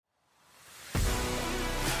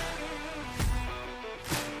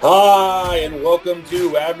Hi, and welcome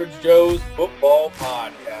to Average Joe's Football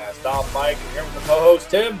Podcast. I'm Mike, and here with the co-host,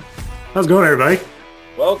 Tim. How's it going, everybody?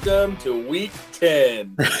 Welcome to Week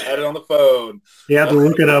 10. I had it on the phone. He had to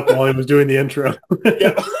look it up while he was doing the intro.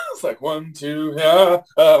 Yeah, it's like 1, 2, yeah.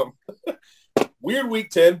 Weird Week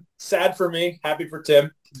 10. Sad for me. Happy for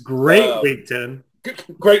Tim. Great Week 10.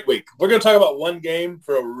 Great week. We're going to talk about one game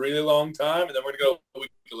for a really long time, and then we're going to go Week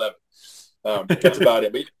 11. That's about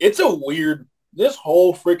it. But it's a weird – this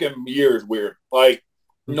whole freaking year is weird. Like,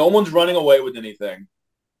 no one's running away with anything.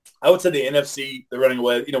 I would say the NFC, they're running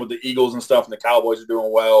away, with the Eagles and stuff, and the Cowboys are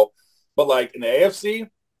doing well. But, like, in the AFC,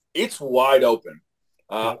 it's wide open.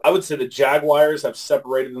 I would say the Jaguars have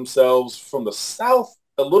separated themselves from the South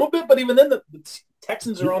a little bit, but even then the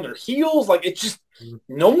Texans are on their heels. Like, it's just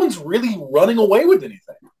no one's really running away with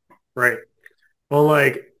anything. Right. Well,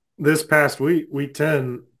 like, this past week, Week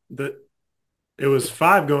 10, it was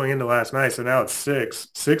 5 going into last night, so now it's 6.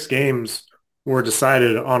 6 games were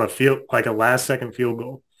decided on a last-second field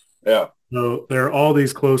goal. Yeah. So there are all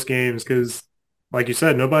these close games because, like you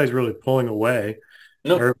said, nobody's really pulling away.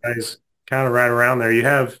 No. Everybody's kind of right around there. You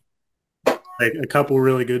have like a couple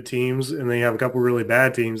really good teams, and then you have a couple really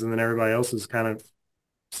bad teams, and then everybody else is kind of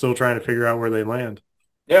still trying to figure out where they land.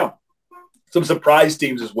 Yeah. Some surprise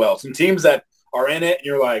teams as well. Some teams that are in it, and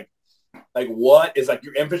you're like what? Is like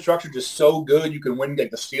your infrastructure just so good you can win?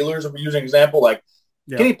 Like the Steelers, if we're using an example, like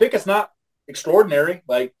Kenny Pickett's not extraordinary.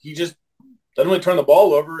 Like he just doesn't really turn the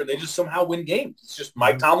ball over, and they just somehow win games. It's just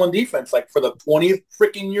Mike Tomlin defense, like for the 20th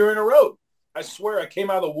freaking year in a row. I swear I came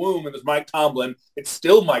out of the womb and it's Mike Tomlin. It's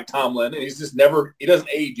still Mike Tomlin, and he's just he doesn't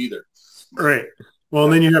age either. Right. Well,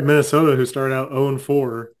 and then you have Minnesota, who started out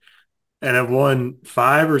 0-4 and have won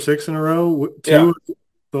 5 or 6 in a row.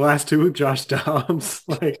 The last 2 with Josh Dobbs.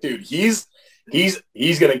 Like, dude, he's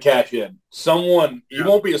gonna cash in. He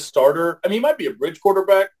won't be a starter. I mean, he might be a bridge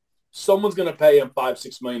quarterback. Someone's gonna pay him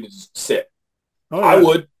 $5-6 million to just sit. Oh, yeah.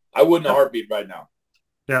 I would in a heartbeat right now.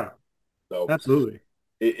 Yeah. So absolutely.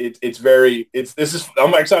 I'm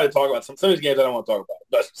excited to talk about some of these games I don't want to talk about,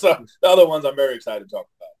 but the other ones I'm very excited to talk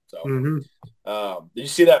about. So, did you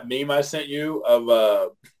see that meme I sent you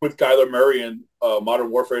of with Kyler Murray and Modern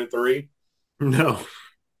Warfare 3? No,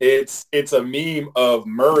 it's a meme of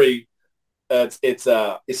Murray. It's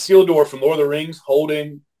Isildur from Lord of the Rings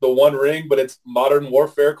holding the one ring, but it's Modern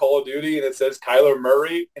Warfare Call of Duty, and it says Kyler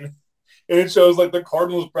Murray, and it shows like the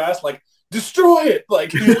Cardinals brass like, destroy it. Like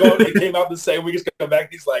it came out the same week. He's come back.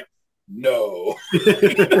 And he's like, no.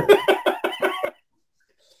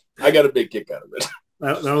 I got a big kick out of it.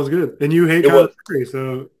 That was good. And you hate Kyler Murray,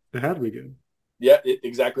 so it had to be good. Yeah,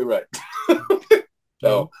 exactly right.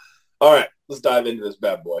 So, all right, let's dive into this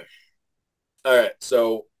bad boy. All right,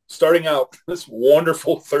 so starting out this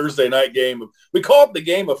wonderful Thursday night game. We call it the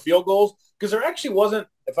game of field goals because there actually wasn't,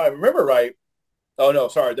 if I remember right, oh, no,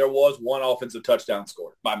 sorry. There was one offensive touchdown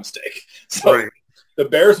scored. My mistake. So The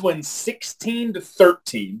Bears win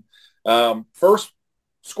 16-13. First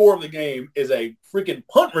score of the game is a freaking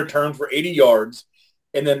punt return for 80 yards.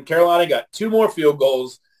 And then Carolina got 2 more field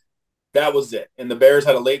goals. That was it. And the Bears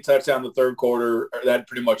had a late touchdown in the third quarter. That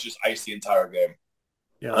pretty much just iced the entire game.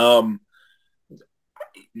 Yeah.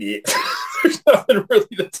 There's nothing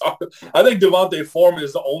really to talk about. I think Devontae Foreman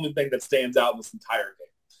is the only thing that stands out in this entire game.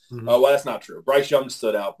 Well, that's not true. Bryce Young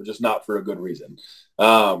stood out, but just not for a good reason.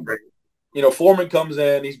 Foreman comes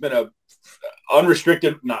in. He's been not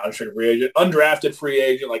unrestricted free agent, undrafted free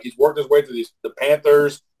agent. Like he's worked his way through the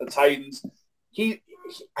Panthers, the Titans.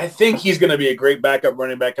 I think he's going to be a great backup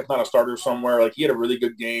running back, if not a starter somewhere. Like he had a really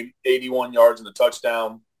good game, 81 yards and a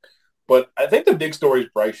touchdown. But I think the big story is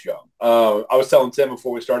Bryce Young. I was telling Tim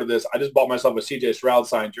before we started this, I just bought myself a C.J. Stroud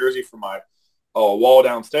signed jersey for my wall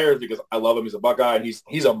downstairs because I love him. He's a Buckeye, and he's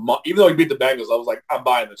even though he beat the Bengals, I was like, I'm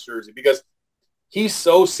buying this jersey because he's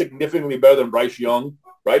so significantly better than Bryce Young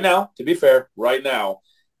right now. To be fair, right now,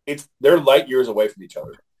 they're light years away from each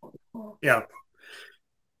other. Yeah.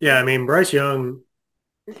 I mean, Bryce Young,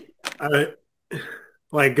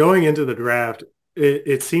 like going into the draft,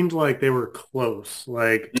 it seemed like they were close.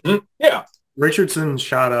 Like, Richardson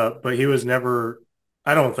shot up, but he was never.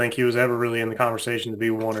 I don't think he was ever really in the conversation to be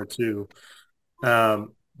 1 or 2. But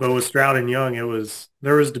with Stroud and Young,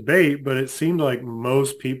 there was debate, but it seemed like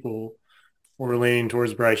most people were leaning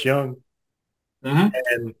towards Bryce Young.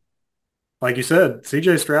 And like you said,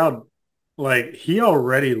 CJ Stroud, like he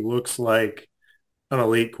already looks like an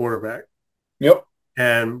elite quarterback. Yep.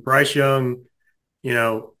 And Bryce Young, he's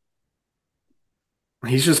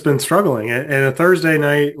just been struggling. And a Thursday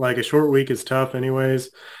night, like a short week is tough anyways.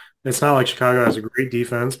 It's not like Chicago has a great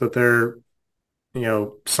defense, but they're,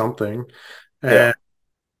 something. And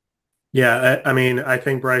Yeah, I mean, I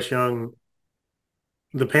think Bryce Young,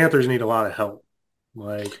 the Panthers need a lot of help.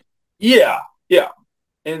 Like, Yeah, yeah.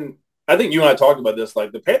 And I think you and I talked about this.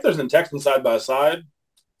 Like the Panthers and Texans side by side,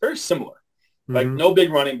 very similar. Like mm-hmm, no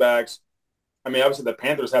big running backs. I mean, obviously the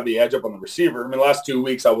Panthers have the edge up on the receiver. I mean, the last 2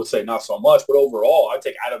 weeks I would say not so much, but overall, I'd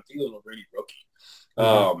take Adam Thielen over any rookie.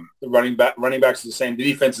 mm-hmm. The running backs is the same. The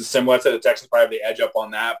defense is similar. I'd say the Texans probably have the edge up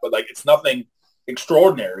on that, but like it's nothing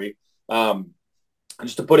extraordinary.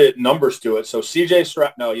 Just to put it numbers to it. So CJ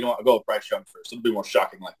Stroud, no, you know what? I'll go with Bryce Young first. It'll be more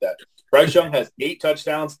shocking like that. Bryce Young has 8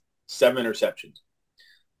 touchdowns, 7 interceptions.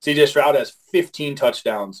 CJ Stroud has 15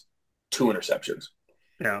 touchdowns, 2 interceptions.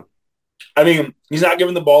 Yeah. I mean, he's not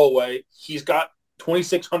giving the ball away. He's got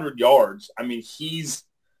 2,600 yards. I mean, he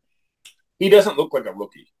doesn't look like a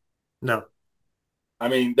rookie. No. I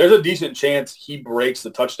mean, there's a decent chance he breaks the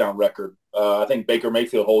touchdown record. I think Baker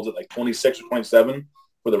Mayfield holds it like 26 or 27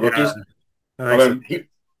 for the rookies. Yeah, I think so.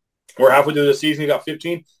 We're halfway through the season. He got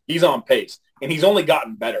 15. He's on pace, and he's only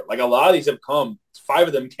gotten better. Like a lot of these have come. 5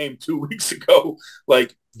 of them came 2 weeks ago.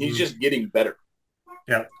 Like he's just getting better.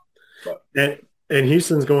 Yeah. But. And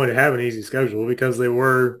Houston's going to have an easy schedule because they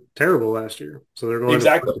were terrible last year. So they're going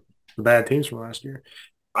exactly to the bad teams from last year.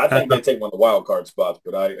 I think they take one of the wild card spots,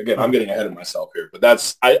 but I'm getting ahead of myself here.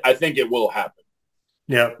 But I think it will happen.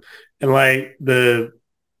 Yeah. And like the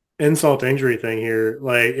insult to injury thing here,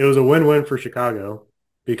 like it was a win-win for Chicago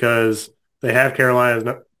because they have Carolina's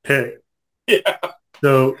pick. Yeah.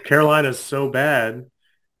 So Carolina's so bad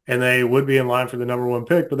and they would be in line for the number 1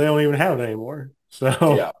 pick, but they don't even have it anymore. So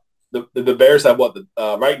yeah. The Bears have what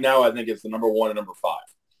right now I think it's the number 1 and number 5.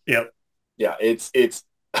 Yep. Yeah, it's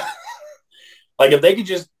like if they could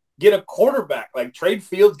just get a quarterback, like trade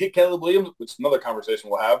Fields, get Caleb Williams, which is another conversation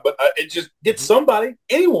we'll have, but it just get somebody,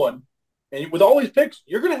 anyone, and with all these picks,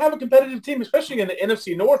 you're going to have a competitive team, especially in the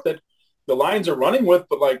NFC North that the Lions are running with.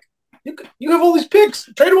 But like you have all these picks,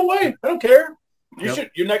 trade them away. I don't care.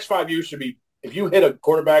 Your next 5 years should be if you hit a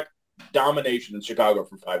quarterback domination in Chicago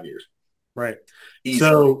for 5 years. Right. Easy.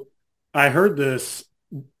 So I heard this.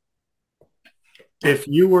 If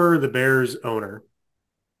you were the Bears owner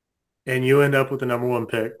and you end up with the number 1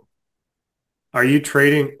 pick, are you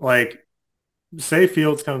trading, like, say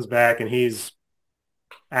Fields comes back and he's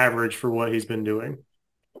average for what he's been doing.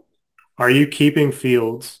 Are you keeping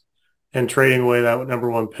Fields and trading away that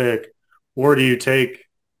number 1 pick, or do you take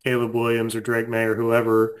Caleb Williams or Drake May or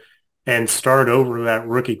whoever and start over that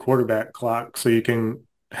rookie quarterback clock so you can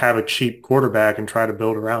have a cheap quarterback and try to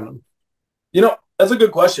build around him? You know, that's a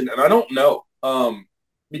good question, and I don't know.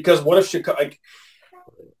 Because what if Chicago?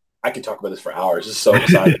 I could talk about this for hours. It's so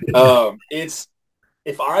exciting. It's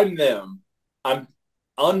if I'm them, I'm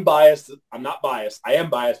unbiased. I'm not biased. I am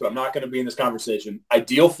biased, but I'm not going to be in this conversation.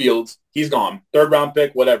 Ideal Fields, he's gone. 3rd round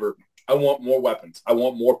pick, whatever. I want more weapons. I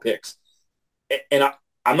want more picks. And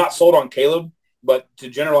I'm not sold on Caleb, but to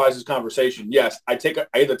generalize this conversation, yes, I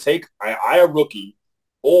a rookie,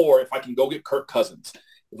 or if I can go get Kirk Cousins,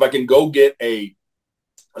 if I can go get a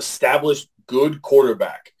established good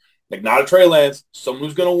quarterback, like not a Trey Lance, someone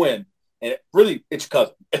who's going to win. And it's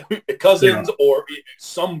Cousins or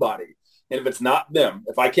somebody. And if it's not them,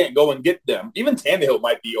 if I can't go and get them, even Tannehill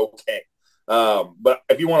might be okay. But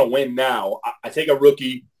if you want to win now, I take a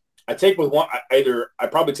rookie. I take with one. I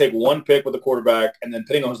probably take 1 pick with a quarterback, and then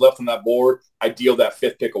depending on who's left on that board, I deal that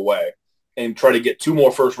 5th pick away and try to get 2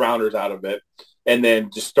 more first rounders out of it, and then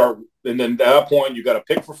just start. And then at that point, you got a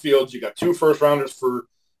pick for Fields, you got 2 first rounders for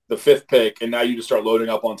the 5th pick, and now you just start loading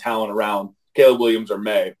up on talent around Caleb Williams or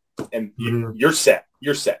May, and you're set.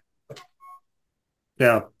 You're set.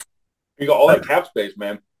 Yeah. You got all that cap space,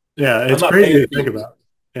 man. Yeah, it's crazy to think about.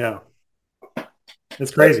 Yeah.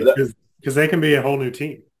 It's crazy because they can be a whole new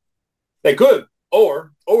team. They could.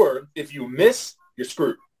 Or if you miss, you're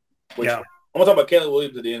screwed. I'm going to talk about Caleb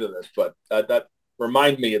Williams at the end of this, but that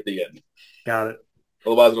remind me at the end. Got it.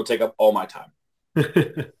 Otherwise, it'll take up all my time.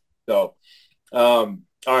 So, all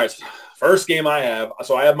right. First game I have.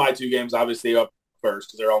 So I have my 2 games obviously up first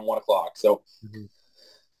because they're on 1 o'clock. So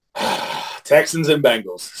Texans and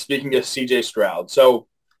Bengals. Speaking of CJ Stroud. So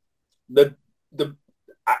I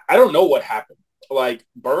don't know what happened. Like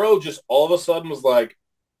Burrow just all of a sudden was like,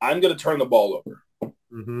 I'm going to turn the ball over.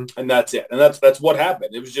 And that's it. And that's what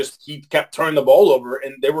happened. It was just he kept turning the ball over,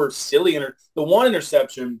 and they were silly. The 1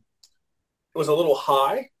 interception was a little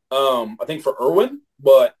high, I think, for Irwin,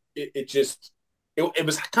 but it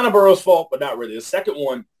was kind of Burrow's fault, but not really. The second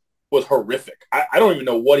one was horrific. I don't even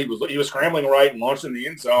know what he was. He was scrambling right and launched in the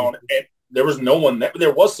end zone, and there was no one there.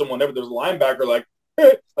 There was someone there, but there was a linebacker like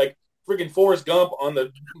freaking Forrest Gump on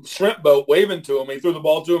the shrimp boat waving to him. He threw the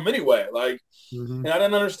ball to him anyway. And I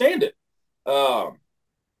didn't understand it.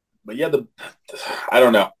 but yeah, I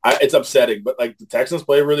don't know. It's upsetting, but like the Texans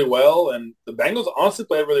played really well, and the Bengals honestly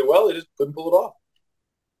played really well. They just couldn't pull it off.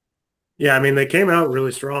 Yeah, I mean, they came out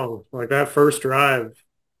really strong. Like that first drive,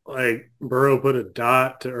 like Burrow put a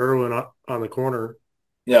dot to Irwin on the corner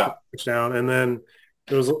Yeah. touchdown, and then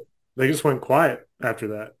it was they just went quiet after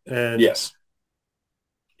that. And yes,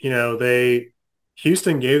 they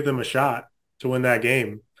Houston gave them a shot to win that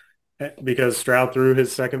game because Stroud threw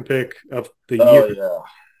his second pick of the year. Oh yeah.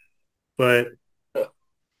 But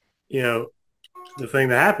the thing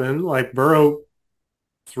that happened, like Burrow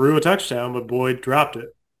threw a touchdown, but Boyd dropped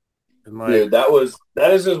it. And Dude,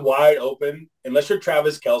 that is as wide open. Unless you're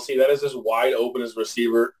Travis Kelce, that is as wide open as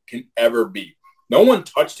receiver can ever be. No one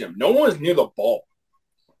touched him. No one was near the ball.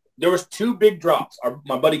 There was two big drops.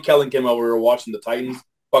 My buddy Kellen came over. We were watching the Titans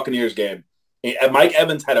Buccaneers game. And Mike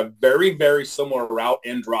Evans had a very, very similar route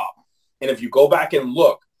and drop. And if you go back and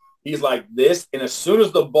look, he's like this. And as soon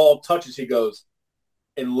as the ball touches, he goes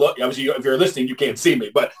and look. Obviously, if you're listening, you can't see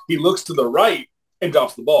me. But he looks to the right and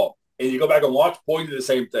drops the ball. And you go back and watch, Boyd did the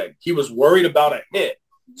same thing. He was worried about a hit.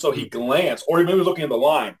 So he glanced. Or he maybe was looking at the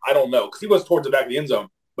line. I don't know. Because he was towards the back of the end zone.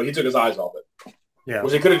 But he took his eyes off it. Yeah.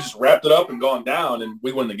 Which he could have just wrapped it up and gone down, and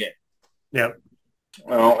we win the game. Yeah.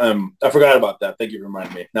 Well, I forgot about that. Thank you for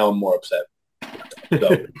reminding me. Now I'm more upset.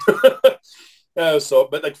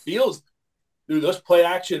 But like Fields, dude, those play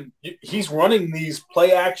action, he's running these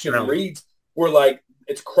play action reads where like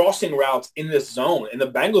it's crossing routes in this zone, and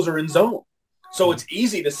the Bengals are in zone. So it's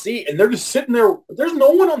easy to see, and they're just sitting there. There's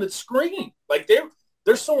no one on the screen. Like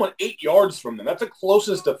they're someone 8 yards from them. That's the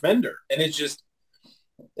closest defender, and it's just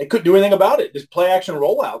they couldn't do anything about it. Just play action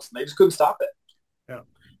rollouts, and they just couldn't stop it. Yeah,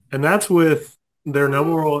 and that's with their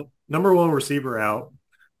number one receiver out,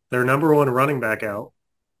 their number one running back out.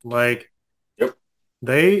 Like, yep.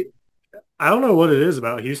 I don't know what it is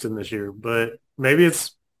about Houston this year, but maybe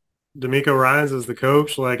it's D'Amico Ryans as the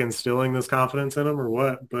coach, like instilling this confidence in them or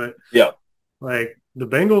what. But yeah, like the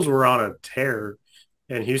Bengals were on a tear,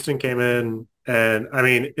 and Houston came in, and I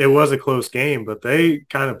mean it was a close game, but they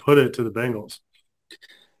kind of put it to the Bengals.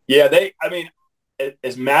 Yeah,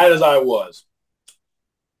 as mad as I was,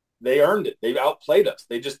 they earned it. They outplayed us.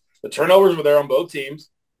 The turnovers were there on both teams.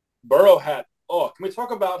 Burrow can we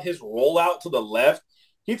talk about his rollout to the left?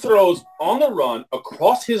 He throws on the run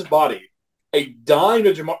across his body, a dime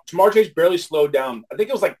to Jamar Chase barely slowed down. I think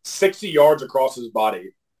it was like 60 yards across his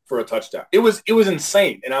body for a touchdown. It was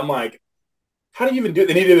insane. And I'm like, how do you even do it?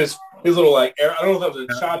 Then he did his little like, I don't know if that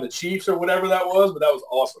was a shot of the Chiefs or whatever that was, but that was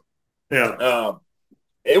awesome. Yeah.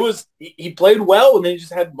 He played well, and then he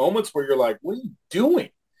just had moments where you're like, what are you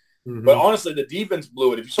doing? Mm-hmm. But honestly, the defense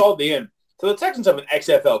blew it. If you saw at the end, so the Texans have an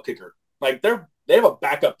XFL kicker. Like they have a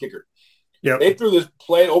backup kicker. Yeah. They threw this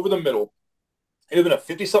play over the middle. It would have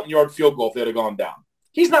been a 50-something yard field goal if they had gone down.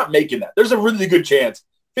 He's not making that. There's a really good chance,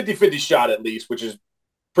 50-50 shot at least, which is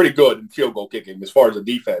pretty good in field goal kicking as far as the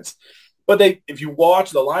defense. But if you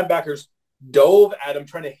watch, the linebackers dove at him,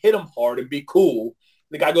 trying to hit him hard and be cool.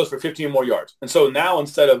 The guy goes for 15 more yards. And so now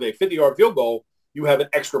instead of a 50-yard field goal, you have an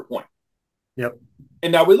extra point. Yep.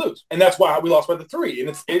 And now we lose. And that's why we lost by the 3. And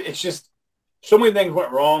it's just so many things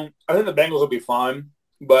went wrong. I think the Bengals will be fine.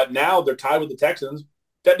 But now they're tied with the Texans.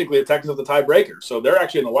 Technically, the Texans are the tiebreaker. So they're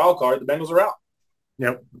actually in the wild card. The Bengals are out.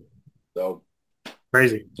 Yep. So.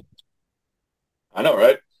 Crazy. I know,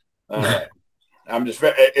 right?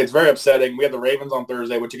 It's very upsetting. We have the Ravens on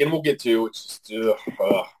Thursday, which again we'll get to. It's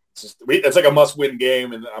like a must-win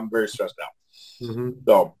game, and I'm very stressed out. Mm-hmm.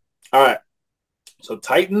 So, all right. So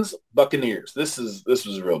Titans, Buccaneers. This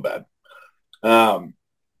was real bad. What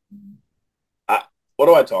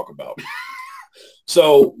do I talk about?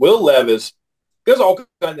 So Will Levis, there's all kinds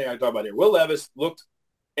of things I talk about here. Will Levis looked,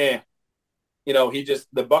 the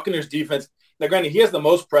Buccaneers defense. Now, granted, he has the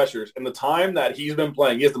most pressures in the time that he's been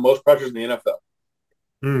playing. He has the most pressures in the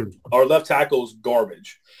NFL. Our left tackle is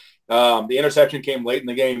garbage. The interception came late in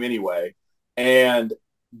the game anyway. And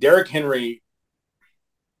Derrick Henry,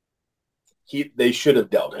 they should have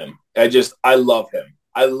dealt him. I love him.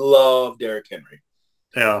 I love Derrick Henry.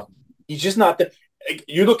 Yeah. He's just not the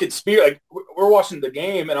you look at Spears, like we're watching the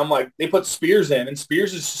game and I'm like, they put Spears in and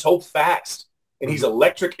Spears is so fast and he's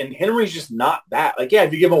electric and Henry's just not that. Like, yeah,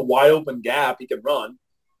 if you give him a wide open gap, he can run.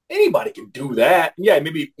 Anybody can do that. Yeah,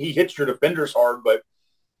 maybe he hits your defenders hard, but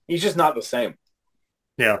he's just not the same.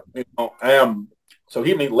 Yeah. So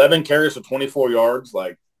he made 11 carries for 24 yards.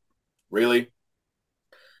 Like, really?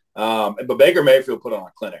 But Baker Mayfield put on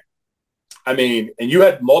a clinic. I mean, and you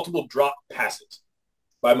had multiple drop passes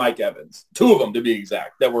by Mike Evans, 2 of them to be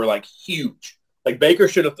exact, that were like huge. Like Baker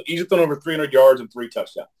should have thrown over 300 yards and 3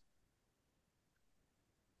 touchdowns.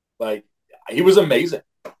 Like, he was amazing.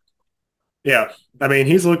 Yeah. I mean,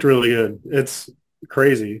 he's looked really good. It's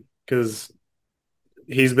crazy because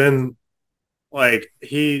he's been like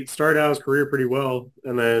he started out his career pretty well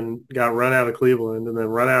and then got run out of Cleveland and then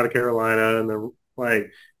run out of Carolina and then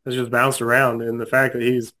like has just bounced around. And the fact that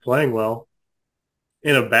he's playing well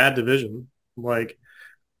in a bad division, like,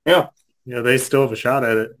 Yeah. they still have a shot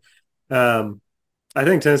at it. Um, I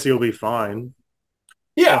think Tennessee will be fine.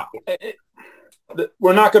 Yeah.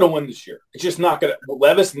 We're not going to win this year. It's just not going to.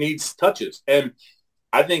 Levis needs touches. And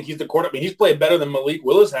I think he's the quarterback. I mean, he's played better than Malik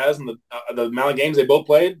Willis has in the amount of games they both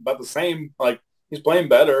played, about the same. Like, he's playing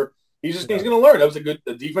better. He's going to learn. That was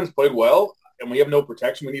the defense played well, and we have no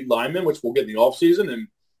protection. We need linemen, which we'll get in the offseason, and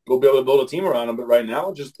we'll be able to build a team around him. But right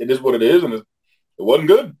now, it is what it is, and it wasn't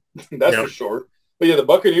good. That's for sure. But yeah, the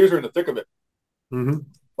Buccaneers are in the thick of it. Mm-hmm.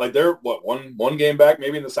 Like, they're one game back,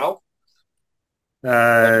 maybe in the South.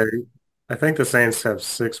 I think the Saints have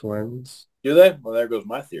 6 wins. Do they? Well, there goes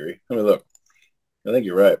my theory. Let me look. I think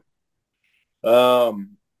you're right. Oh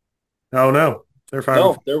no, they're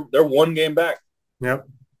 5. No, they're one game back. Yep.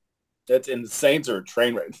 That's and the Saints are a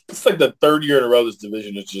train wreck. It's like the third year in a row this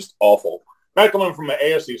division is just awful. Not coming from the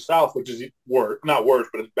AFC South, which is worse, not worse,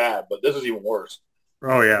 but it's bad. But this is even worse.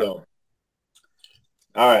 Oh yeah. So,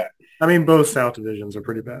 all right. I mean, both South divisions are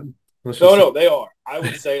pretty bad. No, they are. I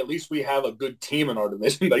would say at least we have a good team in our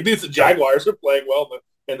division. Like these, the Jaguars are playing well,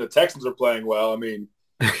 and the Texans are playing well. I mean,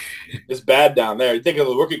 it's bad down there. You think of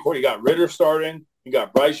the rookie court, you got Ritter starting, you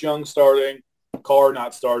got Bryce Young starting, Carr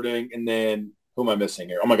not starting, and then who am I missing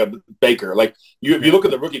here? Oh my God, Baker. Like if you look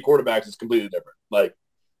at the rookie quarterbacks, it's completely different. Like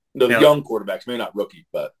the young quarterbacks, maybe not rookie,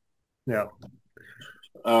 but yeah.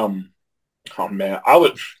 Oh man, all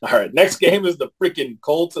right. Next game is the freaking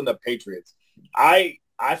Colts and the Patriots.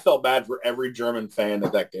 I felt bad for every German fan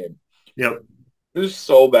at that game. Yep. It was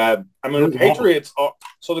so bad. I mean, the Patriots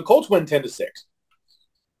so the Colts win 10-6.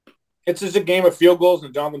 It's just a game of field goals,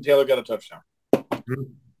 and Jonathan Taylor got a touchdown. Mm-hmm.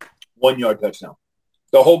 1-yard touchdown.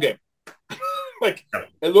 The whole game. It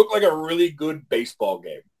looked like a really good baseball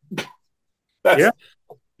game.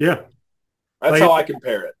 Yeah. That's how I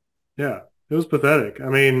compare it. Yeah. It was pathetic. I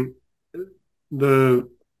mean,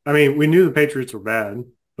 we knew the Patriots were bad,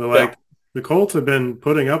 but the Colts have been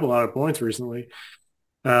putting up a lot of points recently.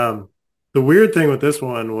 The weird thing with this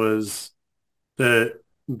one was that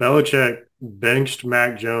Belichick benched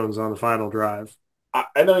Mac Jones on the final drive. I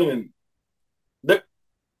don't even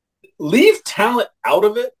leave talent out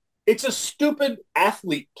of it. It's a stupid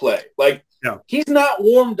athlete play. He's not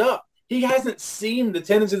warmed up. He hasn't seen the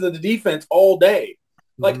tendencies of the defense all day.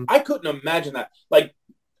 I couldn't imagine that.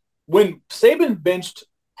 When Saban benched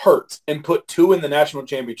Hurts and put 2 in the national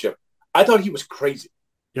championship, I thought he was crazy.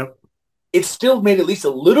 Yep. It still made at least a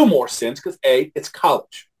little more sense because, A, it's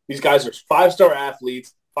college. These guys are 5-star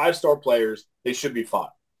athletes, 5-star players. They should be fine.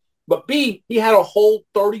 But B, he had a whole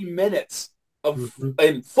 30 minutes of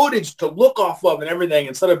and footage to look off of and everything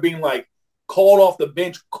instead of being called off the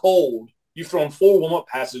bench cold. You've thrown 4 warm-up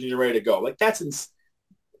passes and you're ready to go. That's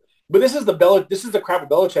But this is the crap of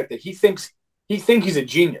Belichick that he thinks he's a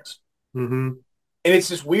genius. Mm-hmm. And it's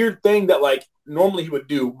this weird thing that normally he would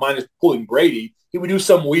do, minus pulling Brady, he would do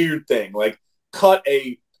some weird thing, cut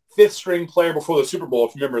a 5th string player before the Super Bowl,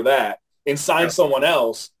 if you remember that, and sign someone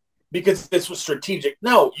else because this was strategic.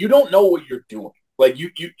 No, you don't know what you're doing.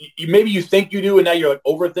 You maybe you think you do, and now you're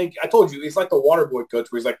overthinking. I told you, it's like the water boy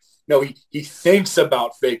coach where he's no, he thinks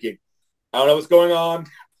about faking. I don't know what's going on.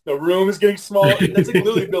 The room is getting small. That's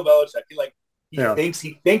literally Bill Belichick.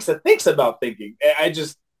 He thinks about thinking.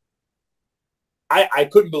 I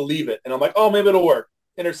couldn't believe it. And I'm oh, maybe it'll work.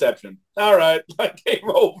 Interception. All right. Game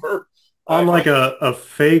over. On a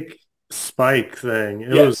fake spike thing.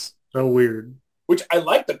 It was so weird. Which I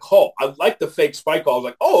like the call. I like the fake spike call. I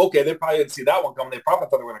was oh, okay, they probably didn't see that one coming. They probably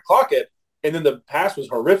thought they were going to clock it. And then the pass was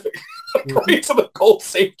horrific. Right to the Colts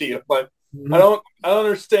safety. I'm I don't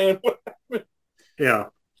understand what happened. Yeah.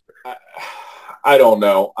 I don't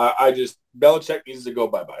know. I just Belichick needs to go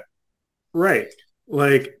bye-bye. Right.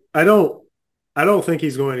 I don't think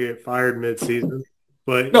he's going to get fired mid-season,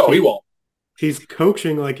 but no, he won't. He's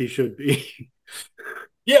coaching like he should be.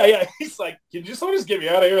 Yeah. He's can you just get me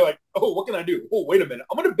out of here? Oh, what can I do? Oh, wait a minute.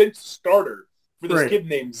 I'm going to bench starter for this kid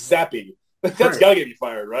named Zappy. That's got to get me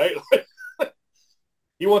fired, right?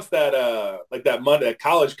 He wants that that money, that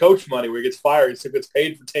college coach money where he gets fired so he gets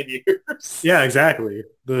paid for 10 years. Yeah, exactly.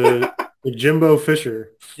 The Jimbo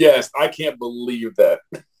Fisher. Yes, I can't believe that.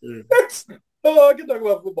 I can talk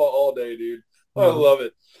about football all day, dude. I love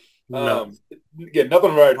it. Again,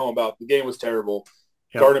 nothing to write home about. The game was terrible.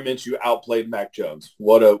 Yep. Gardner Minshew outplayed Mac Jones.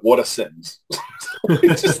 What a sentence. we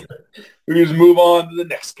just move on to the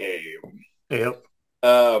next game. Yep.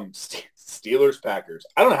 Steelers-Packers.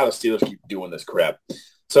 I don't know how the Steelers keep doing this crap.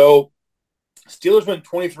 So Steelers went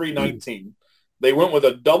 23-19. They went with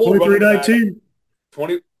a double running back.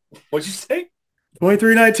 20. What'd you say?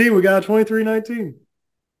 23-19. We got 23-19.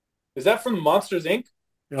 Is that from Monsters, Inc.?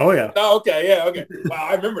 Oh, yeah. Oh, okay. Yeah, okay. Wow,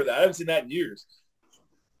 I remember that. I haven't seen that in years.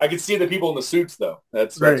 I could see the people in the suits, though.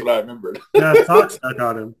 That's what I remembered. Yeah, socks stuck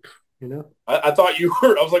on him. You know, I thought you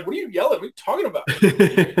were. I was like, "What are you yelling? What are you talking about?"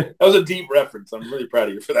 That was a deep reference. I'm really proud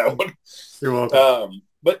of you for that one. You're welcome.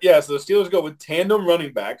 But yeah, so the Steelers go with tandem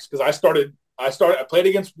running backs because I played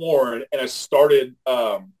against Warren and I started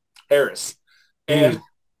Harris, and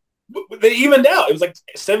they evened out. It was like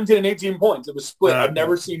 17 and 18 points. It was split. I've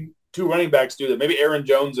never seen two running backs do that. Maybe Aaron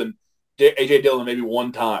Jones and AJ Dillon maybe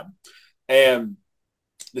one time, and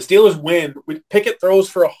the Steelers win. Pickett throws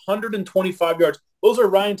for 125 yards. Those are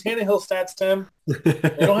Ryan Tannehill stats, Tim.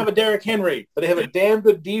 They don't have a Derrick Henry, but they have a damn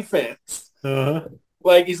good defense.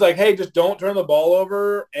 Like, he's like, hey, just don't turn the ball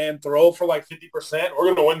over and throw for like 50%. We're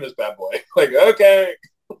going to win this bad boy. Like, okay.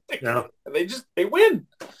 Yeah. They win.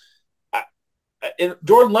 And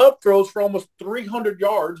Jordan Love throws for almost 300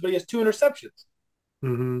 yards, but he has 2 interceptions.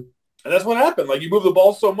 And that's what happened. Like, you move the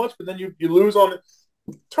ball so much, but then you lose on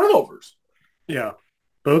turnovers. Yeah.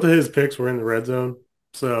 Both of his picks were in the red zone.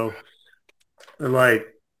 So, like,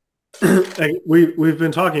 we've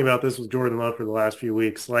been talking about this with Jordan Love for the last few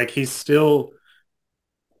weeks. Like, he's still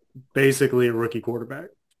basically a rookie quarterback.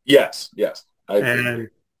 Yes. And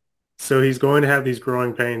so he's going to have these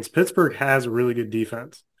growing pains. Pittsburgh has a really good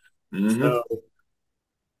defense. So,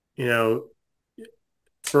 you know,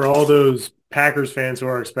 for all those Packers fans who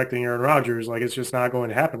are expecting Aaron Rodgers, like, it's just not going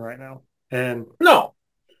to happen right now. And no,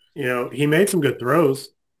 you know, he made some good throws.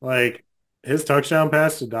 Like, his touchdown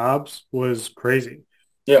pass to Dobbs was crazy.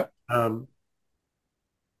 Yeah.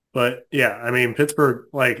 But yeah, I mean, Pittsburgh,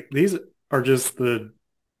 like, these are just the,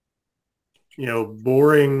 you know,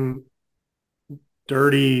 boring,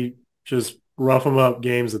 dirty, just rough them up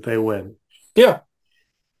games that they win. Yeah.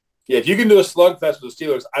 Yeah. If you can do a slugfest with the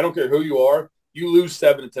Steelers, I don't care who you are, you lose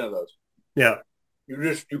 7 to 10 of those. Yeah.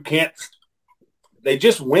 You can't. They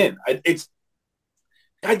just win.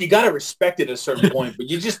 God, you got to respect it at a certain point, but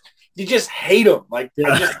you just hate them. Like,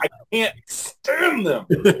 I can't stand them.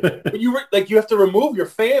 But you have to remove your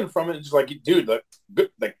fan from it. And just like, dude, like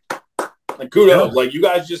kudos. Yeah. Like, you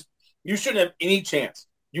guys you shouldn't have any chance.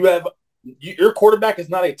 Your quarterback is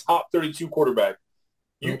not a top 32 quarterback.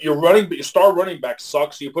 Your star running back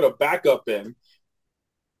sucks. So you put a backup in,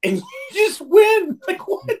 and you just win. Like,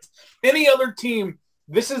 what? Any other team?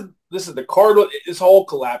 This is the Cardinals. This all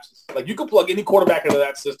collapses. Like, you can plug any quarterback into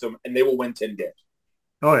that system, and they will win 10 games.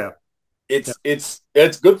 Oh yeah,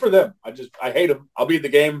 it's good for them. I hate them. I'll be at the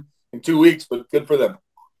game in 2 weeks, but good for them.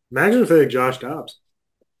 Imagine if they had Josh Dobbs.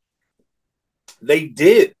 They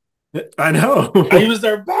did. I know. He was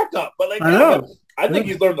their backup, but like, I know. I think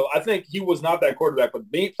he's learned. I think he was not that quarterback, but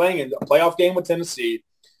me playing in a playoff game with Tennessee,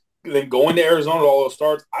 then going to Arizona, all those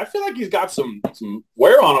starts. I feel like he's got some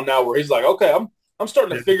wear on him now, where he's like, okay, I'm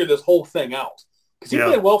starting to figure this whole thing out, because he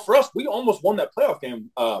played well for us. We almost won that playoff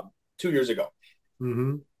game 2 years ago.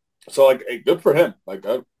 So, like, hey, good for him. Like,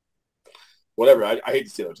 whatever. I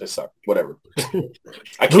hate the Steelers. They suck. Whatever.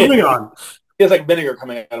 I can't. Moving on. It's like vinegar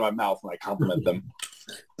coming out of my mouth when I compliment them.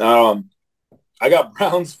 I got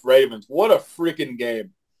Browns Ravens. What a freaking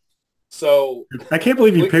game! So I can't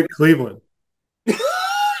believe you picked Cleveland.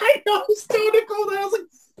 I know. I was going to go there. I was like,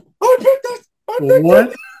 I picked this.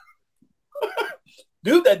 What?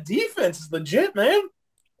 Dude, that defense is legit, man.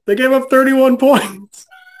 They gave up 31 points.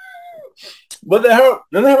 But they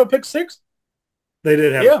have a pick six? They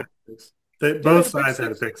did have a pick six. Both sides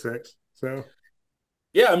had a pick six. So,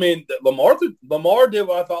 yeah, I mean, Lamar did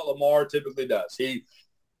what I thought Lamar typically does.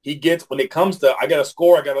 He gets, when it comes to, I got to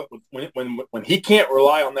score, when he can't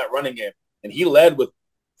rely on that running game, and he led with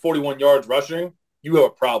 41 yards rushing, you have a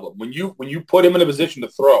problem. When you put him in a position to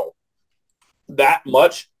throw that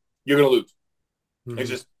much, you're going to lose. It's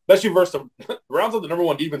just, especially versus the Browns are the number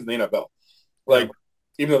 1 defense in the NFL. Like,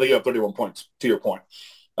 even though they have 31 points, to your point.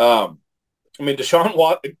 I mean, Deshaun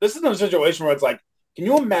Watson, this is a situation where it's like, can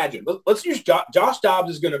you imagine? Let's use Josh Dobbs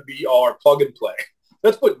is going to be our plug and play.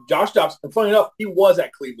 Let's put Josh Dobbs, and funny enough, he was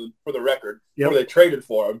at Cleveland for the record, where they traded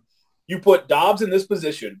for him. You put Dobbs in this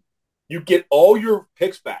position, you get all your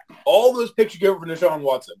picks back, all those picks you give for Deshaun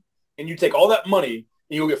Watson, and you take all that money, and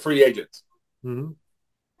you'll get free agents.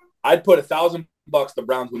 I'd put $1,000 the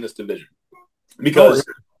Browns win this division, because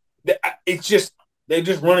they're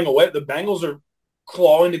just running away. The Bengals are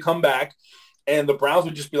clawing to come back, and the Browns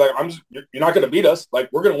would just be like, you're not going to beat us. Like,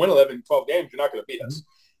 we're going to win 11, 12 games. You're not going to beat us.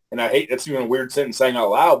 And I hate, that's even a weird sentence saying out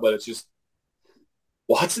loud, but it's just,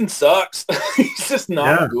 Watson sucks. He's just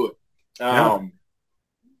not good. Yeah.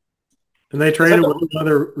 And they traded with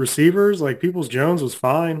other receivers. Like Peoples-Jones was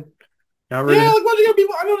fine. Like what do you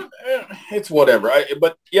people? I don't. It's whatever.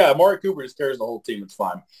 But yeah, Amari Cooper just carries the whole team. It's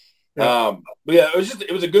fine. Yeah. But yeah,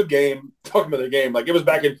 it was a good game. Talking about the game, like it was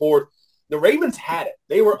back and forth. The Ravens had it.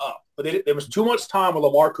 They were up, but there was too much time where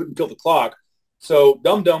Lamar couldn't kill the clock. So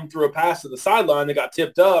Dum Dum threw a pass to the sideline that got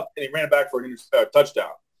tipped up, and he ran it back for a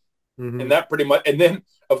touchdown. Mm-hmm. And that pretty much. And then,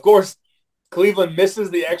 of course, Cleveland misses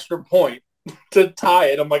the extra point to tie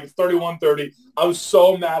it. I'm like, it's 31-30. I was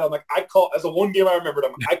so mad. I'm like, as a one game I remembered,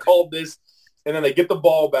 I called this, and then they get the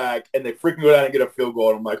ball back, and they freaking go down and get a field goal.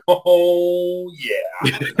 And I'm like, oh,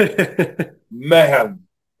 yeah. Man.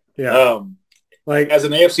 Yeah. Like, as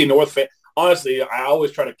an AFC North fan, honestly, I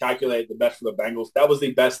always try to calculate the best for the Bengals. That was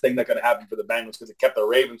the best thing that could have happened for the Bengals because it kept the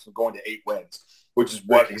Ravens from going to 8 wins, which is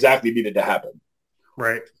what exactly needed to happen.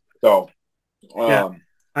 Right. So, I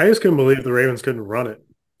just couldn't believe the Ravens couldn't run it.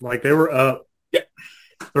 Like, they were up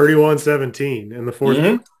 31-17 in the fourth.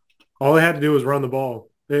 Mm-hmm. All they had to do was run the ball.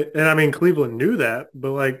 And, I mean, Cleveland knew that,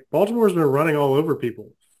 but, like, Baltimore's been running all over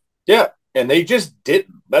people. Yeah, and they just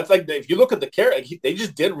didn't. That's like, if you look at the carry, they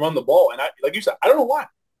just didn't run the ball. And, like you said, I don't know why.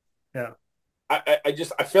 Yeah.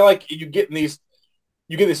 I feel like you get in these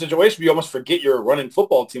situations where you almost forget you're a running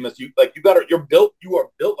football team. That you are built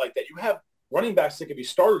like that. You have running backs that could be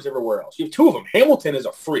starters everywhere else. You have 2 of them. Hamilton is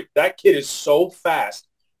a freak. That kid is so fast.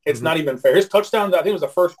 It's not even fair. His touchdown, I think it was the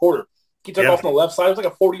first quarter. He took off on the left side. It was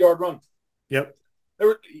like a 40-yard run. Yep.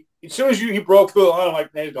 As soon as he broke through the line, I'm like,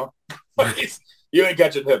 hey, he's gone. You ain't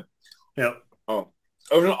catching him. Yep. Oh.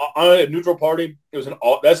 On a neutral party, this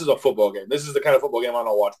is a football game. This is the kind of football game I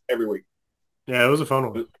don't watch every week. Yeah, it was a fun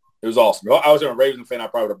one. It was awesome. I was a Ravens fan. I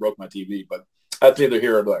probably would have broke my TV, but that's neither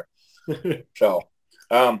here or there. So,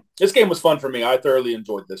 this game was fun for me. I thoroughly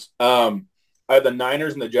enjoyed this. I had the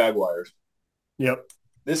Niners and the Jaguars. Yep.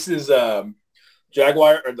 This is the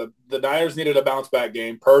Niners needed a bounce back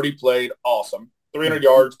game. Purdy played awesome. 300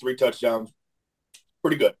 yards, 3 touchdowns.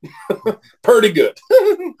 Pretty good. Pretty good.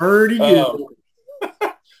 Pretty good.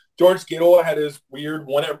 George Kittle had his weird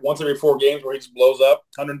once every 4 games where he just blows up.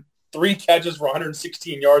 103 catches for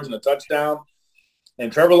 116 yards and a touchdown.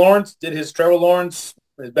 And Trevor Lawrence did his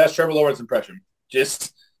best Trevor Lawrence impression.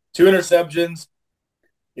 Just 2 interceptions.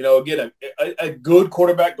 You know, again, a good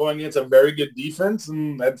quarterback going against a very good defense,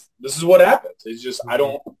 and this is what happens. It's just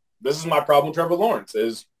this is my problem with Trevor Lawrence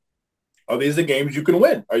is, are these the games you can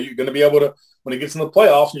win? Are you going to be able to, when it gets in the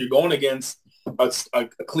playoffs and you're going against a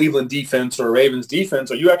Cleveland defense or a Ravens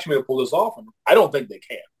defense, are you actually going to pull this off? And I don't think they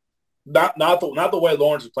can. Not the way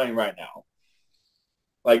Lawrence is playing right now.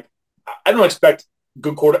 Like, I don't expect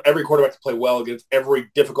every quarterback to play well against every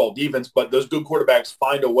difficult defense, but those good quarterbacks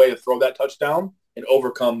find a way to throw that touchdown and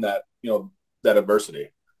overcome that, that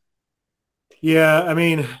adversity. Yeah, I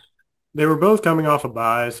mean, they were both coming off a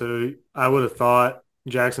bye, so I would have thought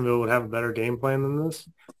Jacksonville would have a better game plan than this.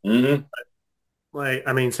 Mm-hmm. Like,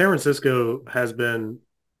 I mean, San Francisco has been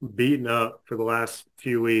beaten up for the last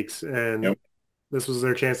few weeks, and this was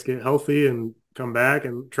their chance to get healthy and come back,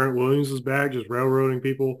 and Trent Williams was back, just railroading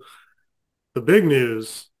people. The big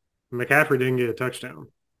news, McCaffrey didn't get a touchdown.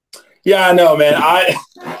 Yeah, I know, man.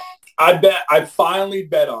 I finally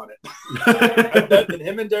bet on it. I bet that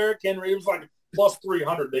him and Derrick Henry, it was like plus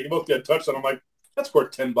 300. They both get a touchdown. I'm like, that's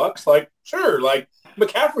worth $10. Like, sure. Like,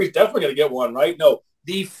 McCaffrey's definitely going to get one, right? No,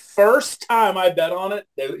 the first time I bet on it,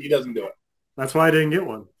 he doesn't do it. That's why I didn't get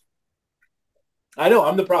one. I know.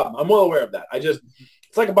 I'm the problem. I'm well aware of that.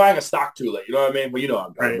 It's like buying a stock too late. You know what I mean? Well, you know what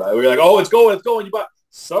I'm talking about. We're like, oh, it's going. You buy,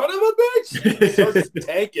 son of a bitch. It starts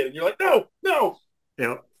tanking. And you're like, no.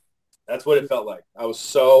 Yeah. That's what it felt like. I was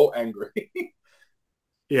so angry.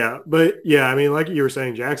 Yeah. But, yeah, I mean, like you were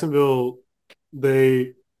saying, Jacksonville,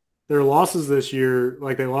 their losses this year,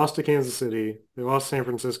 like they lost to Kansas City, they lost to San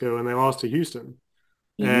Francisco, and they lost to Houston.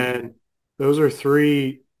 Mm-hmm. And those are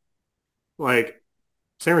 3, like,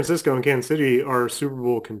 San Francisco and Kansas City are Super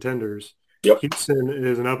Bowl contenders. Yep. Houston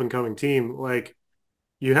is an up-and-coming team. Like,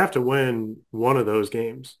 you have to win one of those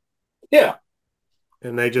games. Yeah.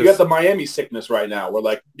 And they just... You got the Miami sickness right now where,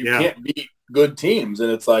 like, you can't beat good teams.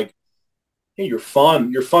 And it's like, hey, you're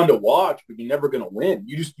fun to watch, but you're never going to win.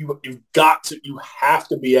 You have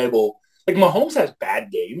to be able... Like, Mahomes has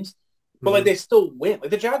bad games, but, like, they still win.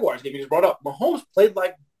 Like, the Jaguars game you just brought up. Mahomes played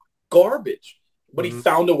like garbage, but he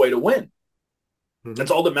found a way to win. Mm-hmm.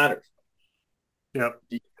 That's all that matters. Yeah.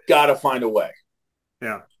 You got to find a way.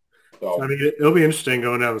 Yeah. So, I mean, it'll be interesting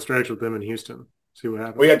going down the stretch with them in Houston. See what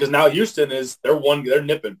happens. Well, yeah, because now Houston they're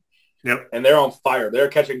nipping. Yep. And they're on fire. They're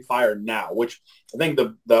catching fire now, which I think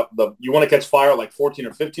the you want to catch fire like 14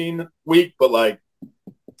 or 15 week, but like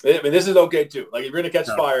I mean, this is okay too. Like if you're going to catch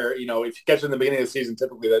No. fire, if you catch it in the beginning of the season,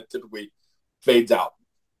 typically fades out.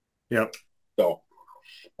 Yep. So,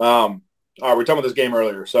 all right, we were talking about this game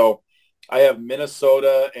earlier. So I have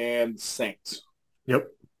Minnesota and Saints. Yep.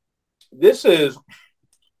 This is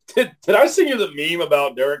did I send you the meme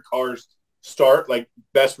about Derek Carr's start, like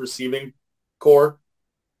best receiving core?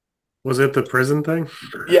 Was it the prison thing?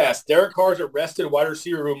 Yes, Derek Carr's arrested wide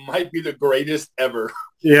receiver room might be the greatest ever.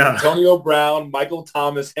 Yeah. Antonio Brown, Michael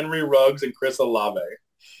Thomas, Henry Ruggs, and Chris Olave.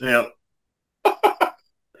 Yeah.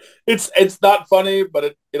 It's not funny,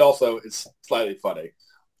 but it also is slightly funny.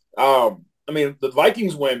 I mean, the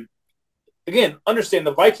Vikings win. Again, understand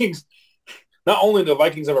the Vikings, not only do the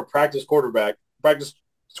Vikings have a practice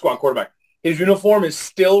squad quarterback, his uniform is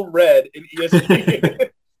still red in ESPN.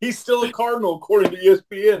 He's still a Cardinal according to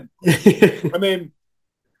ESPN. I mean,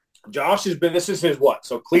 Josh this is his what?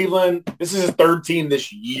 So Cleveland, this is his third team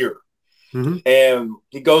this year. Mm-hmm. And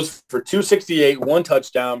he goes for 268, 1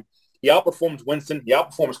 touchdown. He outperforms Winston. He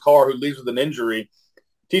outperforms Carr, who leaves with an injury.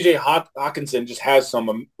 TJ Hawkinson just has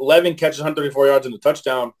some 11 catches, 134 yards, and a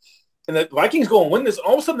touchdown. And the Vikings go and win this. And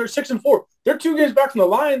all of a sudden, they're 6-4. They're 2 games back from the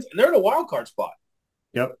Lions, and they're in a wild card spot.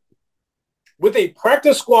 Yep. With a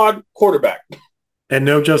practice squad quarterback. And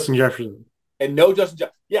no Justin Jefferson.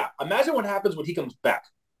 Yeah, imagine what happens when he comes back.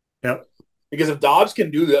 Yep. Because if Dobbs can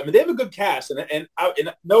do that, I mean, they have a good cast. And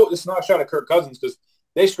no, this is not a shot at Kirk Cousins because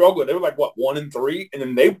they struggled. They were like, 1-3? And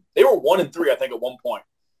then they were 1-3, I think, at one point.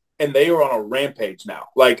 And they were on a rampage now.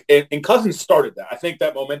 Like, and Cousins started that. I think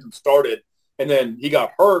that momentum started. And then he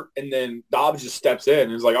got hurt. And then Dobbs just steps in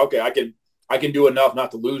and is like, okay, I can do enough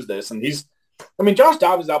not to lose this. And Josh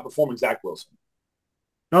Dobbs is outperforming Zach Wilson.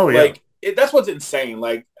 Oh, yeah. Like, that's what's insane.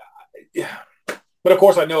 Like, yeah. But, of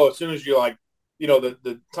course, I know as soon as you're like,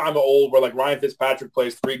 the time of old where, like, Ryan Fitzpatrick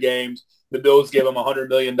plays 3 games, the Bills give him $100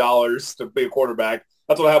 million to be a quarterback.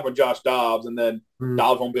 That's what happened with Josh Dobbs. And then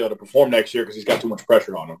Dobbs won't be able to perform next year because he's got too much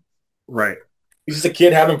pressure on him. Right. He's just a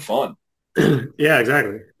kid having fun. Yeah,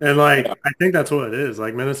 exactly. And, like, I think that's what it is.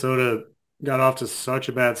 Like, Minnesota got off to such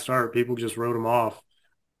a bad start. People just wrote them off.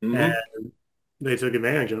 Mm-hmm. And they took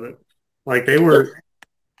advantage of it. Like,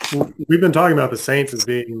 we've been talking about the Saints as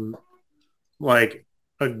being, like,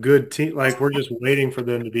 a good team. Like, we're just waiting for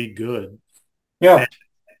them to be good. Yeah. And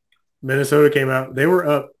Minnesota came out. They were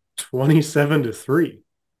up 27-3.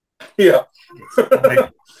 Yeah.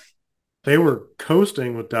 Like, they were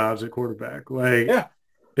coasting with Dobbs at quarterback. Like, yeah.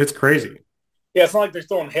 It's crazy. Yeah, it's not like they're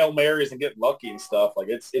throwing Hail Marys and getting lucky and stuff. Like,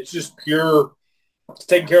 it's just pure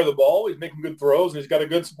taking care of the ball. He's making good throws, and he's got a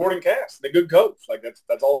good supporting cast and a good coach. Like,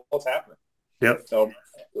 that's all that's happening. Yep. So,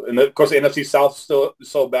 and of course, the NFC South is still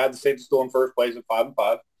so bad. The Saints are still in first place at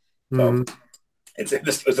 5-5. So, it's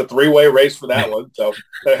a 3-way race for that one. So,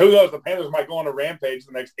 who knows? The Panthers might go on a rampage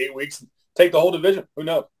the next 8 weeks and take the whole division. Who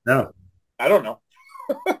knows? No. I don't know.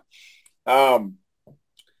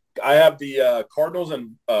 I have the Cardinals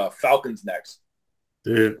and Falcons next.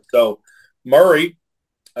 Dude. So, Murray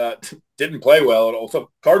didn't play well at all. So,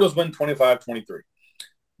 Cardinals win 25-23.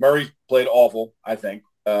 Murray played awful, I think.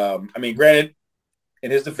 Granted,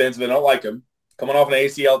 in his defense, they don't like him. Coming off an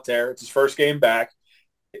ACL tear. It's his first game back.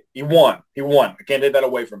 He won. I can't take that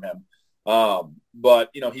away from him. But,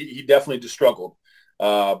 he definitely just struggled.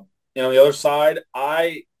 On the other side,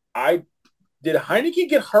 did Heineke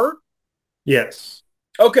get hurt? Yes.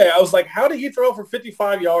 Okay, I was like, how did he throw for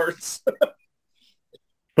 55 yards?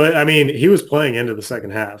 But, he was playing into the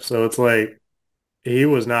second half, so it's like he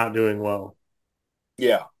was not doing well.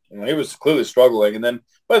 Yeah, he was clearly struggling. And then,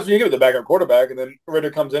 but you give it the backup quarterback, and then Ritter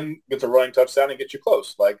comes in, gets a running touchdown, and gets you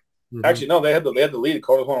close. Like, actually, no, they had the lead. The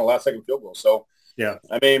Cardinals won a last-second field goal. So, yeah.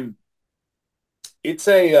 It's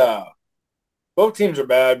both teams are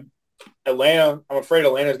bad. Atlanta, I'm afraid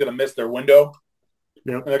Atlanta's going to miss their window.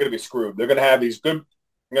 Yep. And they're going to be screwed. They're going to have these good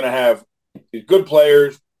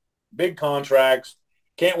players, big contracts,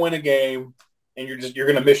 can't win a game, and you're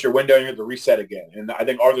going to miss your window and you have to reset again. And I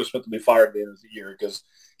think Arthur Smith will be fired at the end of the year because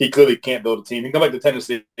he clearly can't build a team. He can come back to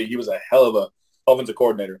Tennessee. He was a hell of a offensive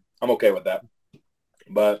coordinator. I'm okay with that.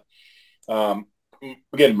 But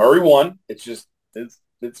again, Murray won. It's just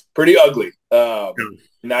it's pretty ugly. Now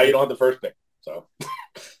you don't have the first pick. So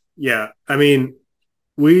yeah,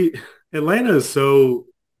 Atlanta is so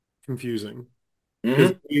confusing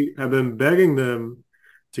because we have been begging them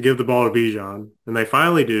to give the ball to Bijan, and they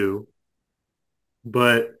finally do.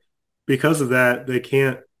 But because of that,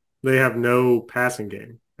 they have no passing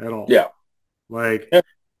game at all. Yeah.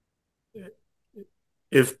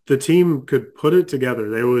 If the team could put it together,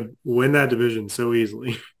 they would win that division so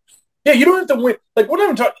easily. Yeah, you don't have to win. Like,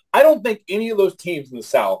 what I don't think any of those teams in the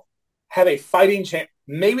South have a fighting chance.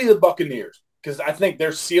 Maybe the Buccaneers. because I think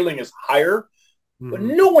their ceiling is higher, but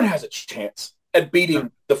Mm-hmm. no one has a chance at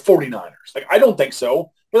beating the 49ers. Like, I don't think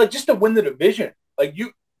so. But like, just to win the division, like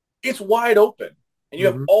it's wide open, and you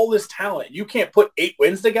have Mm-hmm. all this talent. You can't put 8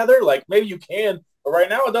 wins together. Like, maybe you can, but right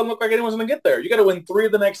now it doesn't look like anyone's going to get there. You got to win 3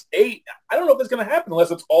 of the next 8. I don't know if it's going to happen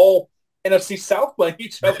unless it's all NFC South playing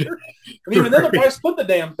each other. And even then, they'll probably split the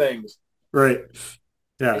damn things. Right.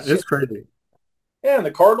 Yeah, It's it's just, crazy. yeah, and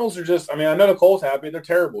the Cardinals are just, I mean, I know Nicole's happy. They're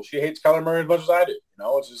terrible. She hates Kyler Murray as much as I do.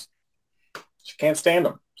 It's just, she can't stand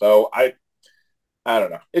him. So I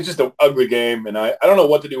don't know. It's just an ugly game, and I don't know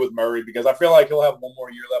what to do with Murray because I feel like he'll have one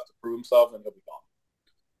more year left to prove himself, and he'll be gone.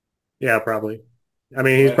 Yeah, probably. I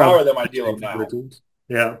mean, I he's mean, how probably are they might deal him now?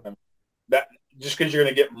 Yeah. I mean, that just because you're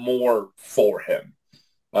going to get more for him.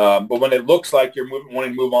 But when it looks like you're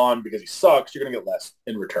wanting to move on because he sucks, you're going to get less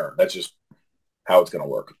in return. That's just how it's going to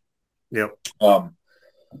work. Yep.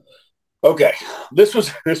 Okay, this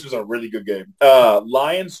was a really good game.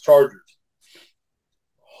 Lions Chargers.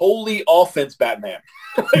 Holy offense, Batman!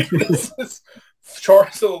 So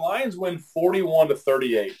the Lions win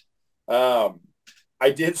 41-38.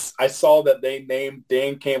 I saw that they named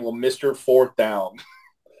Dan Campbell Mr. Fourth Down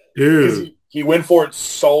because Dude. he went for it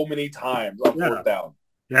so many times on Yeah. fourth down.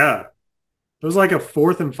 Yeah. It was like a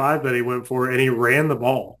 4th and 5 that he went for, and he ran the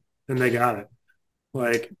ball, and they got it.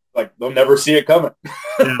 Like They'll never see it coming.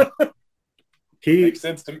 yeah. Makes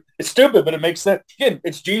sense to me. It's stupid, but it makes sense. Again,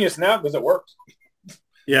 it's genius now because it works.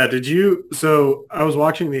 Yeah, so I was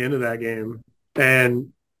watching the end of that game,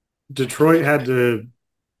 and Detroit had to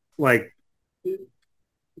like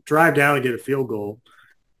drive down and get a field goal,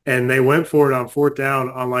 and they went for it on 4th down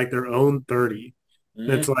on like their own 30. And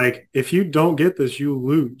it's like, if you don't get this, you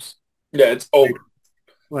lose. Yeah, it's over.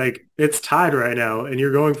 Like it's tied right now, and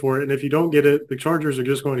you're going for it. And if you don't get it, the Chargers are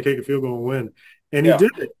just going to kick a field goal and win. And he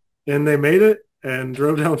did it, and they made it and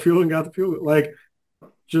drove down the field and got the field goal. Like,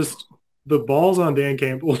 just the balls on Dan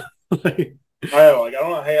Campbell. I know. Like, I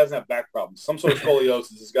don't know how he doesn't have back problems. Some sort of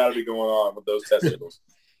scoliosis has got to be going on with those testicles.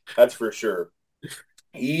 That's for sure.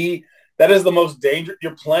 That is the most dangerous.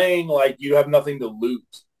 You're playing like you have nothing to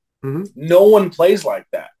lose. Mm-hmm. No one plays like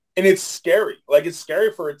that. And it's scary. Like, it's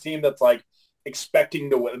scary for a team that's like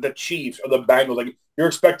expecting to win, the Chiefs or the Bengals. Like, you're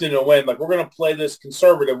expecting to win. Like, we're going to play this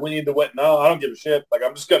conservative. We need to win. No, I don't give a shit. Like,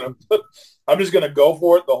 I'm just going to go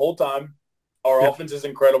for it the whole time. Our offense is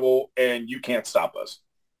incredible, and you can't stop us.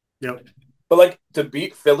 Yep. But, like, to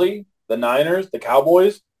beat Philly, the Niners, the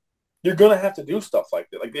Cowboys, you're going to have to do stuff like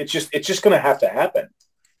that. Like, it's just going to have to happen.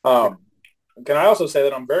 Can I also say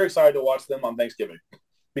that I'm very excited to watch them on Thanksgiving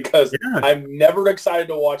because I'm never excited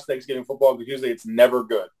to watch Thanksgiving football because usually it's never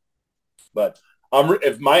good. But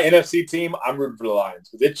if my NFC team, I'm rooting for the Lions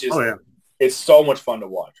because it's so much fun to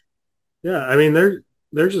watch. Yeah, I mean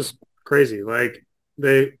they're just crazy. Like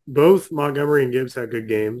they both Montgomery and Gibbs had good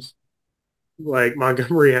games. Like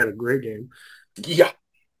Montgomery had a great game. Yeah.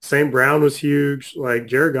 St. Brown was huge. Like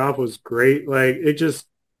Jared Goff was great. Like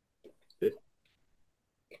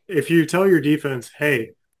if you tell your defense,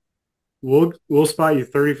 hey, we'll spot you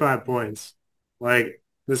 35 points, like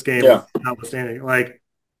this game notwithstanding, like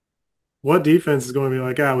what defense is going to be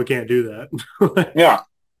like, we can't do that? Yeah.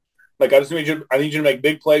 Like I need you to make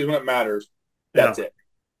big plays when it matters. That's it.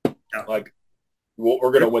 Yeah. Like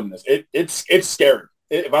we're going to win this. It's scary.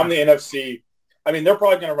 If I'm the NFC, I mean, they're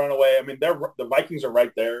probably going to run away. I mean, the Vikings are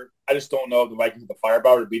right there. I just don't know if the Vikings have the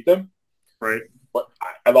firepower to beat them. Right. But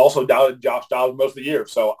I've also doubted Josh Dobbs most of the year.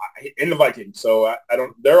 So in the Vikings, so I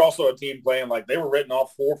don't. They're also a team playing like they were written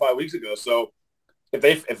off 4 or 5 weeks ago. So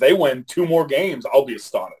if they win 2 more games, I'll be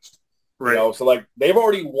astonished. Right. So like they've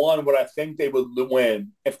already won what I think they would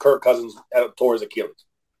win if Kirk Cousins had tore his Achilles.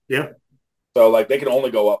 Yeah. So like they can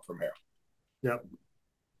only go up from here. Yeah.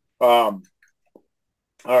 All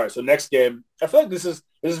right. So next game, I feel like this is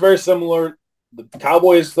very similar. The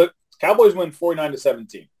Cowboys win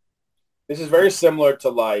 49-17. This is very similar to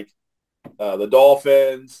like the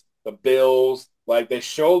Dolphins, the Bills. Like they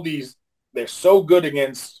show they're so good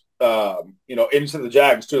against into the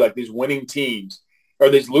Jags too. Like these winning teams or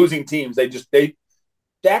these losing teams,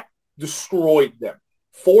 Dak destroyed them.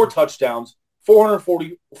 4 touchdowns,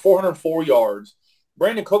 404 yards.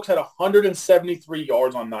 Brandon Cooks had 173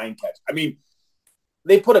 yards on 9 catches. I mean,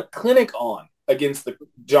 they put a clinic on against the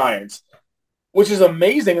Giants, which is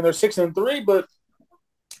amazing, and they're 6-3, but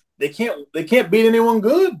they can't beat anyone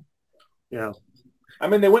good. Yeah. I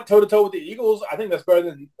mean, they went toe-to-toe with the Eagles. I think that's better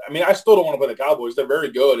than – I mean, I still don't want to play the Cowboys. They're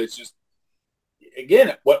very good. It's just,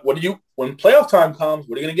 again, what do you – when playoff time comes,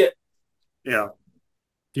 what are you going to get? Yeah.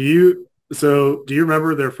 Do you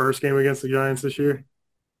remember their first game against the Giants this year?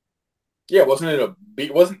 Yeah, wasn't it a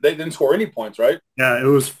beat? Wasn't they didn't score any points, right? Yeah, it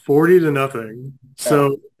was 40-0. Yeah.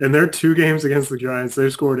 So in their 2 games against the Giants, they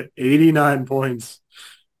scored 89 points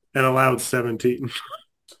and allowed 17.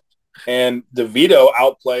 And DeVito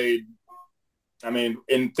outplayed. I mean,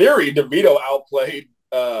 in theory, DeVito outplayed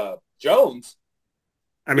Jones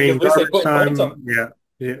I because mean, at least they garbage put points time, up. yeah,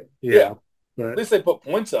 yeah, Yeah, yeah. at But least they put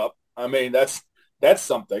points up. I mean, that's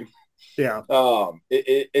something. yeah.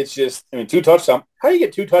 It's just, I mean, 2 touchdown. How do you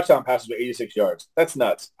get 2 touchdown passes with 86 yards? That's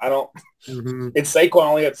nuts. I don't. Mm-hmm. And Saquon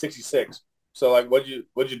only had 66. So like, what'd you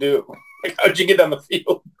do? Like, how'd you get down the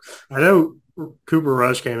field? I know Cooper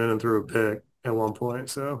Rush came in and threw a pick at one point.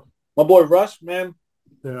 So My boy Rush, man,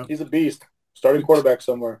 yeah. he's a beast. Starting quarterback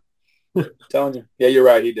somewhere. I'm telling you. Yeah, you're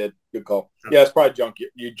right. He did. Good call. Yeah, it's probably junk.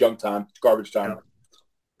 You junk time. It's garbage Yeah.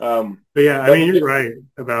 time. But yeah, I But mean, you're right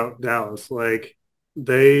about Dallas. Like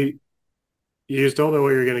they, you just don't know what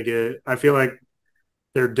you're going to get. I feel like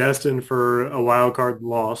they're destined for a wild card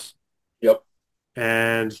loss, yep.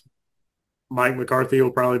 and Mike McCarthy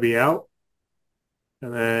will probably be out.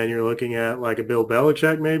 And then you're looking at like a Bill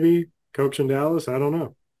Belichick maybe coaching Dallas. I don't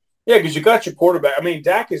know. Yeah, because you got your quarterback. I mean,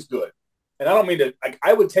 Dak is good, and I don't mean to. Like,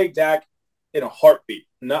 I would take Dak in a heartbeat.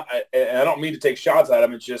 Not, and I don't mean to take shots at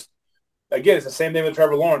him. It's just, again, it's the same thing with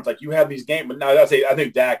Trevor Lawrence. Like, you have these games, but now I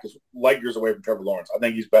think Dak is light years away from Trevor Lawrence. I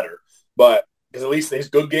think he's better, but because at least his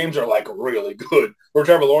good games are like really good. Where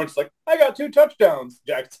Trevor Lawrence is like, I got 2 touchdowns.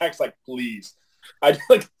 Dak's like, please, I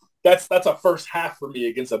like that's a first half for me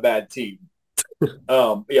against a bad team.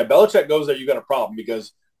 Yeah, Belichick goes there, you got a problem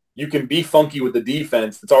because you can be funky with the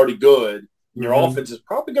defense that's already good. And your Mm-hmm. offense is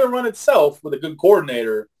probably going to run itself with a good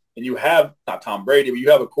coordinator. And you have, not Tom Brady, but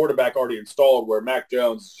you have a quarterback already installed where Mac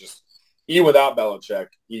Jones is just, even without Belichick,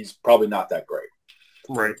 he's probably not that great.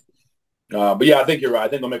 Right. But yeah, I think you're right. I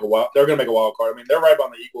think they're going to make a wild card. I mean, they're right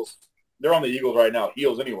on the Eagles. They're on the Eagles right now,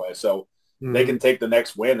 heels anyway. So they Mm-hmm. can take the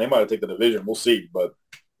next win. They might have taken the division. We'll see. But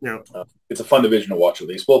Yeah. it's a fun division to watch at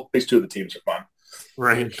least. Well, at least 2 of the teams are fun.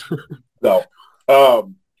 Right. So,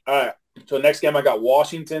 all right. So next game, I got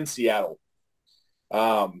Washington, Seattle.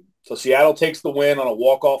 So Seattle takes the win on a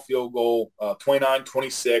walk-off field goal,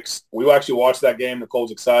 29-26. We actually watched that game.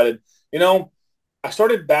 Nicole's excited. You know, I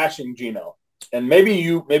started bashing Gino, and maybe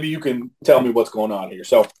you can tell me what's going on here.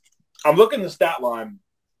 So I'm looking at the stat line.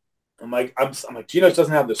 I'm like Gino just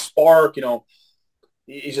doesn't have the spark. You know,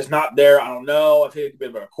 he's just not there. I don't know. I think he's a bit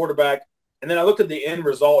of a quarterback. And then I looked at the end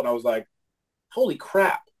result, and I was like, holy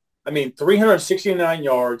crap. I mean, 369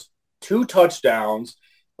 yards, 2 touchdowns.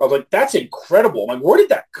 I was like, that's incredible. I'm like, where did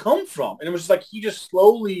that come from? And it was just like he just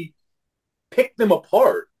slowly picked them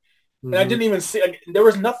apart. And I Mm-hmm. didn't even see, like, there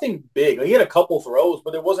was nothing big. Like, he had a couple throws,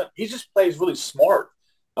 but there wasn't, he just plays really smart.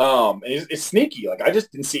 And it's sneaky. Like, I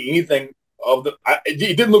just didn't see anything of he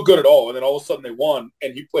didn't look good at all. And then all of a sudden they won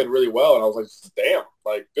and he played really well. And I was like, damn,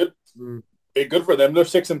 like good for them. They're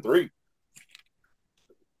 6-3.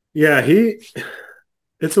 Yeah,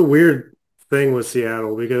 it's a weird thing with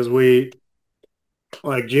Seattle because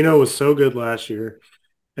like Gino was so good last year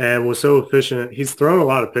and was so efficient. He's thrown a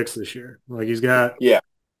lot of picks this year. Like he's got, Yeah.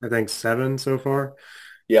 I think 7 so far.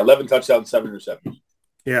 Yeah. 11 touchdowns, 7 interceptions.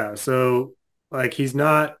 Yeah. So like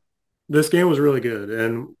this game was really good.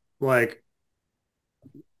 And like,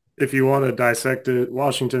 if you want to dissect it,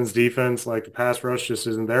 Washington's defense, like the pass rush just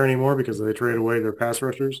isn't there anymore because they traded away their pass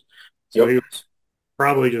rushers. So Yep. he was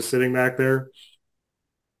probably just sitting back there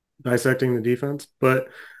dissecting the defense. But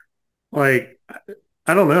like,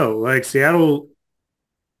 I don't know. Like Seattle,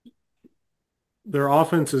 their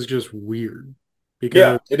offense is just weird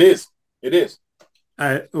Yeah, because it is. It is.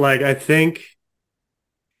 I think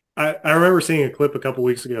I remember seeing a clip a couple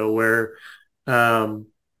weeks ago where um,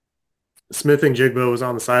 Smith and Jigbo was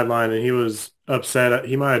on the sideline and he was upset.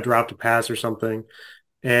 He might have dropped a pass or something.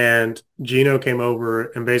 And Gino came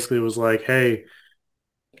over and basically was like, hey,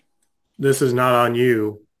 this is not on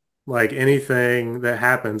you. Like anything that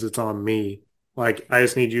happens, it's on me. Like I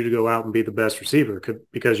just need you to go out and be the best receiver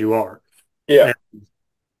because you are. Yeah. And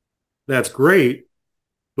that's great.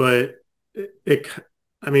 But it,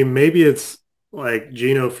 I mean, maybe it's like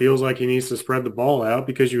Gino feels like he needs to spread the ball out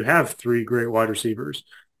because you have 3 great wide receivers.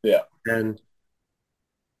 Yeah. And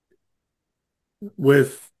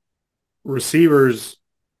with receivers,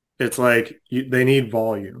 it's like they need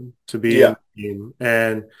volume to be in Yeah. the team.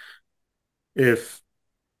 And if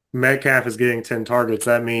Metcalf is getting 10 targets,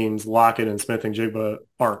 that means Lockett and Smith and Jigba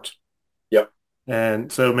aren't. Yep.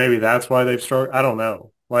 And so maybe that's why they've started. I don't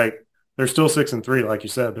know. Like they're still 6-3, like you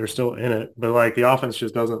said, they're still in it, but like the offense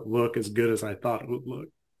just doesn't look as good as I thought it would look.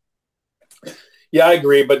 Yeah, I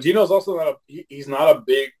agree. But Gino's also he's not a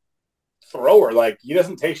big thrower. Like, he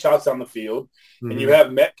doesn't take shots down the field. Mm-hmm. And you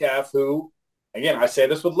have Metcalf, who, again, I say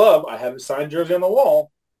this with love. I have his signed jersey on the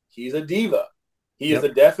wall. He's a diva. He is the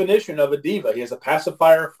definition of a diva. He has a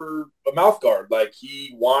pacifier for a mouth guard. Like,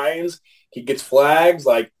 he whines. He gets flags.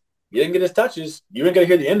 Like, you didn't get his touches. You ain't going to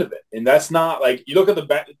hear the end of it. And that's not, like, you look at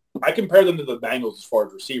I compare them to the Bengals as far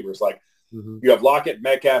as receivers. Like, you have Lockett,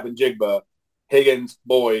 Metcalf, and Jigba, Higgins,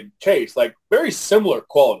 Boyd, Chase. Like, very similar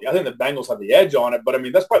quality. I think the Bengals have the edge on it. But, I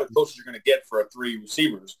mean, that's probably the closest you're going to get for 3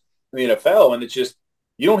 receivers in the NFL. And it's just,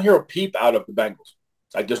 you don't hear a peep out of the Bengals.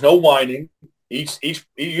 Like, there's no whining.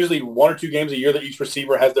 Usually 1 or 2 games a year that each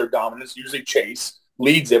receiver has their dominance. Usually Chase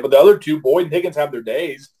leads it, but the other 2, Boyd and Higgins, have their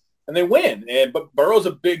days and they win. But Burrow's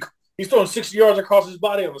he's throwing 60 yards across his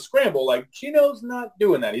body on the scramble. Like, Gino's not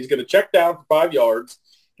doing that. He's going to check down for 5 yards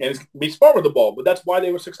and be smart with the ball. But that's why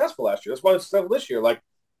they were successful last year. That's why they're successful this year. Like,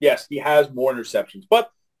 yes, he has more interceptions,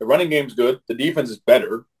 but the running game's good. The defense is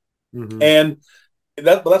better, and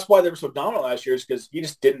that's why they were so dominant last year. Is because he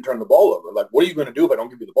just didn't turn the ball over. Like, what are you going to do if I don't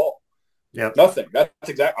give you the ball? Yeah, nothing. That's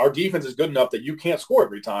exactly. Our defense is good enough that you can't score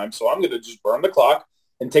every time. So I'm going to just burn the clock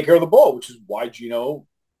and take care of the ball, which is why Gino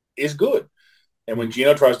is good. And when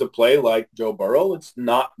Gino tries to play like Joe Burrow, it's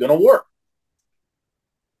not going to work.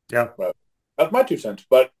 Yeah, but that's my 2 cents.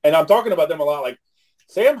 And I'm talking about them a lot. Like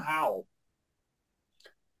Sam Howell,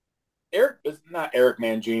 it's not Eric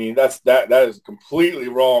Mangini. That is a completely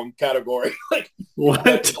wrong category. Like, what?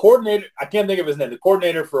 The coordinator? I can't think of his name. The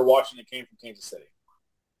coordinator for Washington came from Kansas City.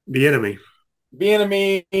 The enemy,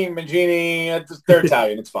 Mangini, they're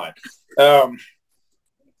Italian. It's fine.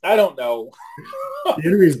 I don't know. The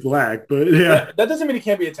enemy's black, but yeah. That doesn't mean he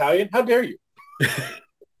can't be Italian. How dare you?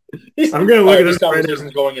 I'm going to look at this conversation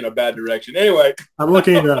is going in a bad direction. Anyway. I'm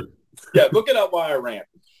looking it up. Yeah, look it up while I rant.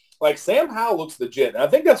 Like, Sam Howell looks legit. And I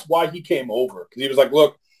think that's why he came over. Because he was like,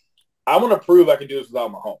 look, I want to prove I can do this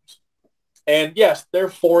without Mahomes. And yes, they're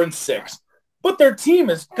 4-6. But their team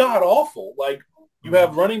is god-awful. Like, you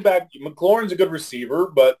have running back. McLaurin's a good receiver,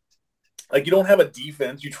 but like, you don't have a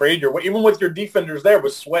defense. You trade even with your defenders there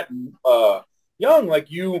with Sweat and Young.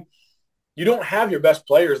 Like, you don't have your best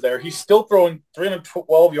players there. He's still throwing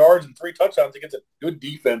 312 yards and 3 touchdowns against a good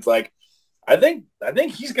defense. Like, I think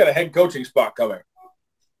he's got a head coaching spot coming.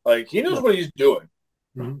 Like, he knows what he's doing.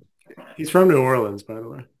 Mm-hmm. He's from New Orleans, by the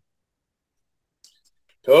way.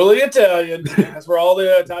 Totally Italian. That's where all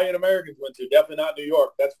the Italian Americans went to. Definitely not New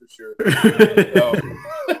York, that's for sure.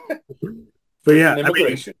 But yeah, I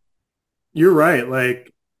mean, you're right.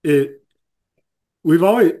 Like, we've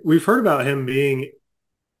heard about him being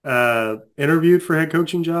interviewed for head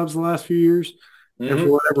coaching jobs the last few years, and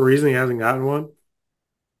for whatever reason, he hasn't gotten one.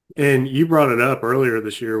 And you brought it up earlier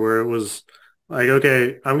this year, where it was like,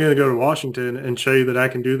 okay, I'm going to go to Washington and show you that I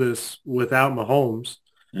can do this without Mahomes.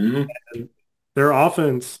 And their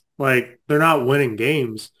offense, like, they're not winning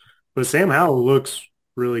games, but Sam Howell looks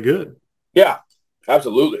really good. Yeah,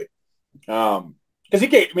 absolutely. Because he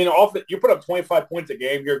can't. I mean, you put up 25 points a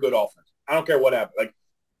game, you're a good offense. I don't care what happens. Like,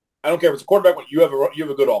 I don't care if it's a quarterback. You have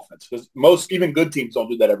a good offense, because even good teams don't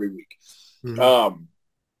do that every week.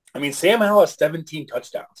 I mean, Sam Howell has 17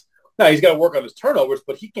 touchdowns. Now, he's got to work on his turnovers,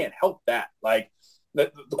 but he can't help that. Like, the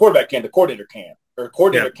quarterback can, the coordinator can, or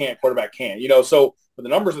coordinator can't, quarterback can. You know, so when the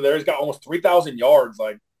numbers are there, he's got almost 3,000 yards.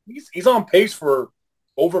 Like, he's on pace for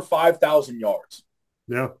over 5,000 yards.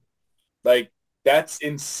 Yeah, like, that's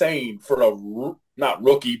insane for not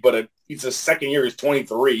rookie, but he's a second year. He's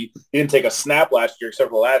 23. He didn't take a snap last year except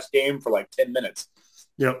for the last game for like 10 minutes.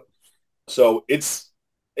 Yep. So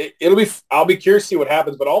I'll be curious to see what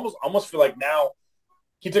happens, but almost feel like now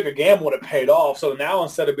he took a gamble and it paid off. So now,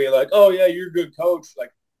 instead of being like, oh yeah, you're a good coach,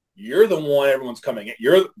 like, you're the one everyone's coming at.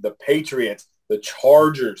 You're the Patriots, the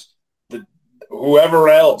Chargers, the whoever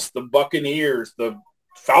else, the Buccaneers, the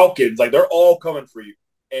Falcons, like, they're all coming for you.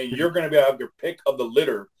 And you're going to be able to have your pick of the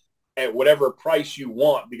litter at whatever price you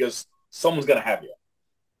want, because someone's going to have you.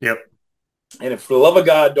 Yep. And if, for the love of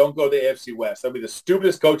God, don't go to the AFC West. That'll be the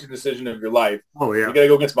stupidest coaching decision of your life. Oh, yeah. You got to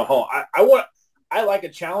go against Mahomes. I like a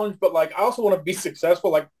challenge, but, like, I also want to be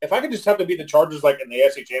successful. Like, if I could just have to beat the Chargers, like, in the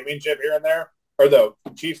AFC Championship here and there, or the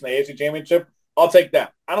Chiefs in the AFC Championship, I'll take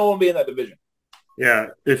that. I don't want to be in that division.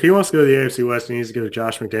 Yeah. If he wants to go to the AFC West, he needs to give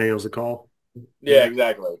Josh McDaniels a call. Yeah,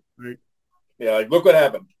 exactly. Right. Yeah, like, look what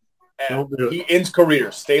happened. He ends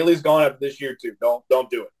career. Staley's gone after this year too. Don't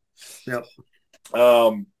do it. Yep.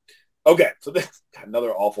 Okay, so this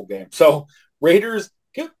another awful game. So Raiders.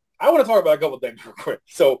 I want to talk about a couple of things real quick.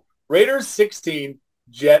 So Raiders 16,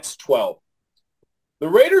 Jets 12. The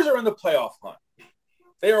Raiders are in the playoff hunt.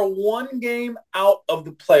 They are one game out of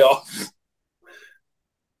the playoffs.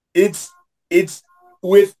 It's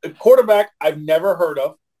with a quarterback I've never heard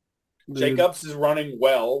of. Jacobs is running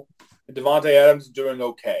well. And Devontae Adams is doing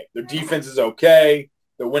okay. Their defense is okay.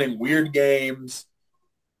 They're winning weird games.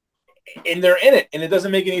 And they're in it, and it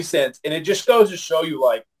doesn't make any sense. And it just goes to show you,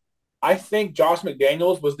 like, I think Josh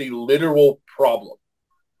McDaniels was the literal problem.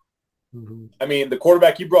 Mm-hmm. I mean, the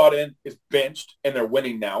quarterback he brought in is benched, and they're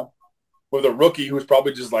winning now with a rookie who's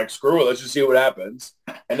probably just like, screw it, let's just see what happens.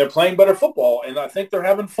 And they're playing better football, and I think they're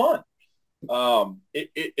having fun.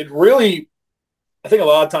 It really – I think a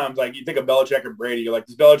lot of times, like, you think of Belichick or Brady, you're like,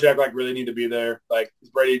 does Belichick, like, really need to be there? Like, does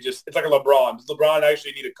Brady just – it's like a LeBron. Does LeBron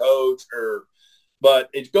actually need a coach? But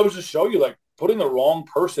it goes to show you, like, putting the wrong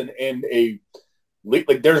person in a –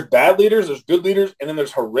 like, there's bad leaders, there's good leaders, and then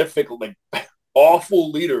there's horrific, like,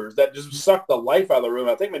 awful leaders that just suck the life out of the room.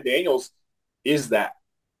 I think McDaniels is that.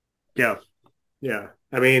 Yeah. Yeah.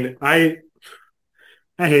 I mean, I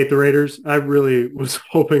hate the Raiders. I really was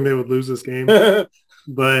hoping they would lose this game.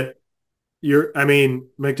 But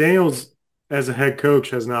McDaniels as a head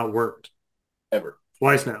coach has not worked. Ever.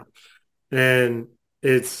 Twice now. And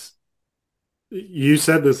you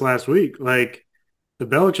said this last week, like, the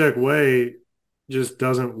Belichick way just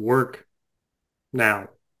doesn't work now.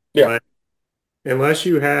 Yeah. Like, unless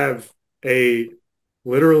you have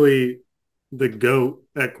literally the GOAT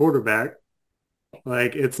at quarterback,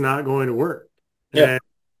 like, it's not going to work. Yeah. And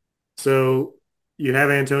so you have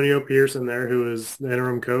Antonio Pierce in there, who is the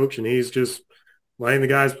interim coach, and he's just letting the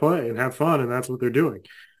guys play and have fun, and that's what they're doing.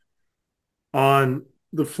 On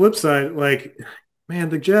the flip side, like, man,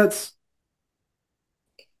 the Jets,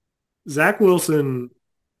 Zach Wilson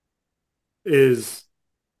is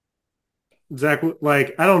Zach.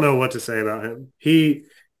 Like, I don't know what to say about him. He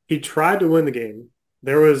tried to win the game.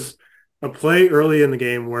 There was a play early in the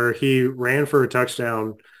game where he ran for a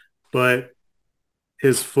touchdown, but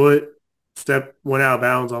his foot went out of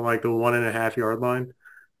bounds on, like, the 1.5 yard line,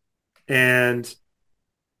 and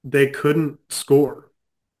they couldn't score.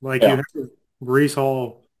 Like, you have Breece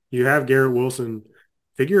Hall, you have Garrett Wilson,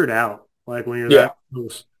 figure it out. Like, when you're that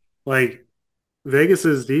close, like,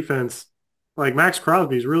 Vegas's defense, like, Max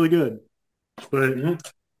Crosby is really good, but the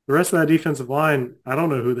rest of that defensive line, I don't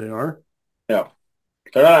know who they are. Yeah.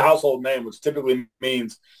 They're not a household name, which typically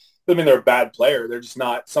means, they're a bad player. They're just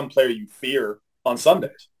not some player you fear on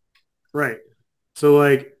Sundays. Right. So,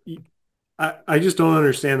 like, I just don't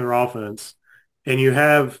understand their offense. And you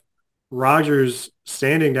have Rodgers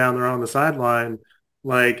standing down there on the sideline,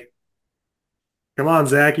 like, come on,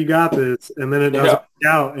 Zach, you got this. And then it doesn't work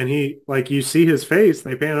out. And he, like, you see his face,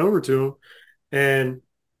 they pan over to him. And,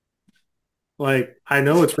 like, I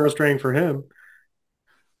know it's frustrating for him,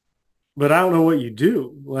 but I don't know what you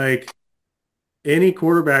do. Like, any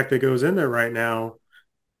quarterback that goes in there right now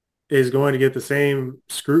is going to get the same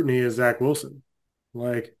scrutiny as Zach Wilson.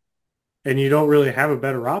 Like, and you don't really have a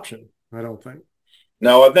better option, I don't think.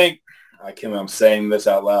 No, I'm saying this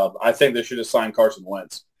out loud. I think they should have signed Carson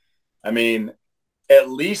Wentz. I mean, at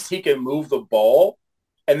least he can move the ball,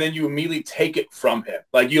 and then you immediately take it from him.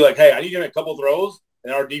 Like, hey, I need you to make a couple throws,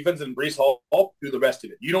 and our defense and Breece Hall do the rest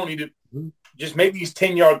of it. You don't need to just make these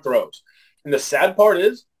 10-yard throws. And the sad part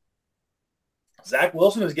is, Zach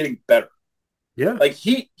Wilson is getting better. Yeah. Like,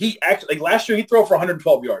 he actually, like, last year he threw for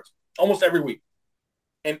 112 yards almost every week.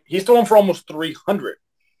 And he's throwing for almost 300.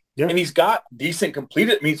 Yeah. And he's got decent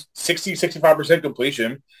completed. I mean, 60, 65%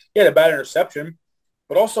 completion. He had a bad interception.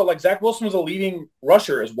 But also, like, Zach Wilson was a leading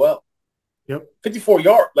rusher as well. Yep. 54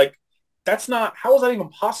 yard. Like, that's not – how is that even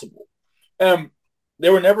possible? They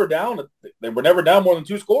were never down. They were never down more than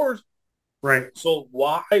 2 scores. Right. So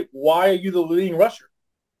why are you the leading rusher?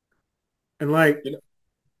 And, like,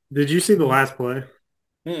 did you see the last play?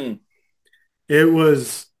 Mm-mm. It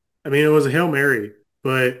was a Hail Mary,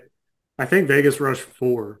 but I think Vegas rushed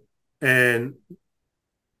 4, and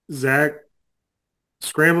Zach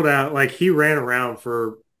scrambled out. Like, he ran around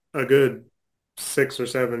for a good 6 or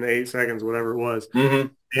 7, 8 seconds, whatever it was. Mm-hmm.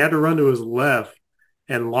 He had to run to his left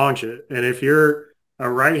and launch it. And if you're a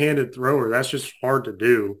right-handed thrower, that's just hard to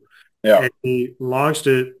do. Yeah. And he launched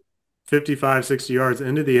it 55, 60 yards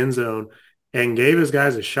into the end zone and gave his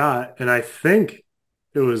guys a shot. And I think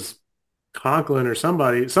it was Conklin or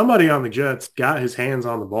somebody on the Jets got his hands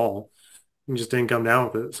on the ball and just didn't come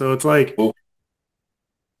down with it. So it's like, Ooh.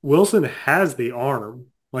 Wilson has the arm.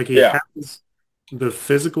 Like, he has the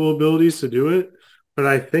physical abilities to do it, but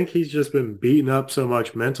I think he's just been beaten up so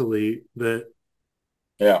much mentally that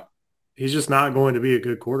he's just not going to be a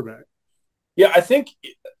good quarterback. Yeah, I think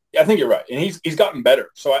you're right. And he's gotten better.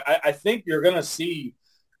 So I think you're going to see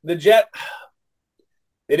the Jet.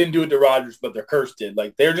 They didn't do it to Rodgers, but their curse did.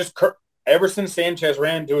 Like, they're just ever since Sanchez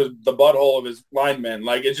ran to the butthole of his linemen,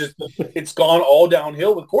 like it's gone all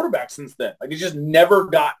downhill with quarterbacks since then. Like it just never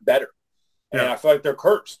got better. And Yeah. I feel like they're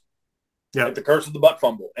cursed. Yeah. Like the curse of the butt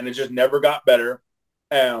fumble. And it just never got better.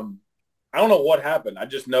 I don't know what happened. I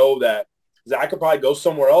just know that Zach could probably go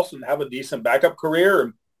somewhere else and have a decent backup career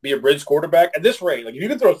and be a bridge quarterback. At this rate, like if you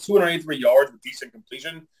can throw 283 yards with decent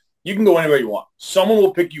completion, you can go anywhere you want. Someone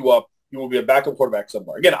will pick you up. You will be a backup quarterback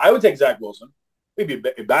somewhere. Again, I would take Zach Wilson, maybe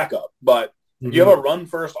a backup, but if you have a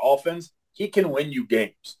run-first offense, he can win you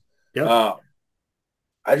games. Yep.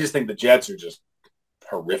 I just think the Jets are just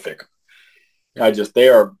horrific. They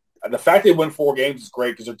are. The fact they win 4 games is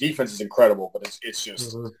great because their defense is incredible, but it's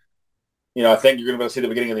just, I think you're going to see the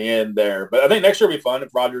beginning and the end there. But I think next year will be fun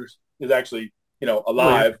if Rodgers is actually,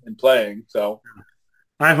 alive and playing. So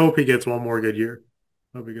I hope he gets one more good year.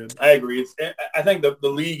 That'll be good. I agree. I think the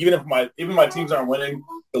league, even if my teams aren't winning,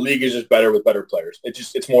 the league is just better with better players.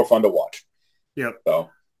 It's more fun to watch. Yep. So,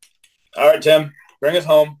 all right, Tim, bring us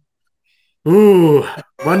home. Ooh,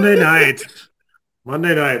 Monday night.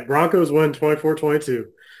 Broncos win 24-22.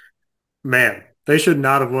 Man, they should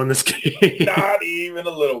not have won this game. Not even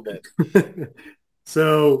a little bit.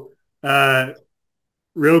 So,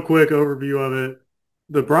 real quick overview of it.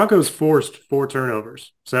 The Broncos forced 4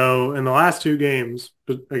 turnovers. So, in the last 2 games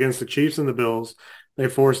against the Chiefs and the Bills, they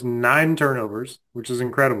forced 9 turnovers, which is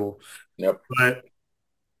incredible. Yep. But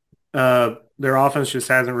their offense just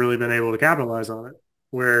hasn't really been able to capitalize on it.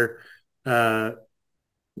 Where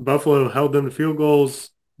Buffalo held them to field goals.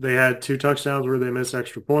 They had 2 touchdowns where they missed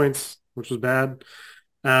extra points, which was bad.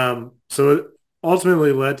 So it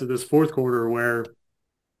ultimately led to this fourth quarter where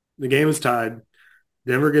the game is tied.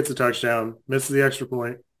 Denver gets a touchdown, misses the extra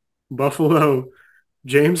point. Buffalo,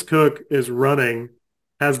 James Cook is running,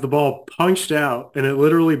 has the ball punched out, and it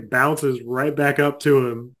literally bounces right back up to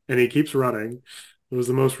him, and he keeps running. It was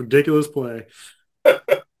the most ridiculous play.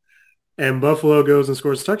 And Buffalo goes and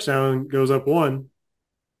scores a touchdown and goes up 1.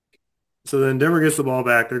 So then Denver gets the ball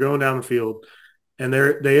back. They're going down the field. And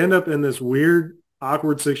they end up in this weird,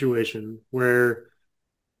 awkward situation where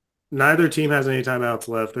neither team has any timeouts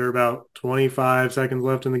left. There are about 25 seconds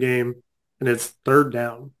left in the game, and it's 3rd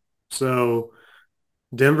down. So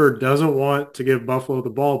Denver doesn't want to give Buffalo the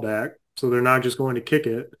ball back, so they're not just going to kick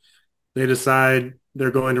it. They decide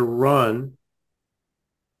they're going to run.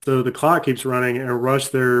 So the clock keeps running and rush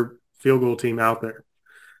their field goal team out there.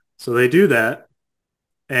 So they do that,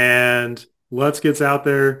 and Lutz gets out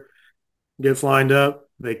there, gets lined up,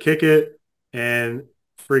 they kick it, and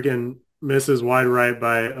freaking misses wide right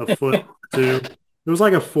by a foot or 2. It was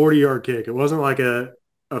like a 40-yard kick. It wasn't like a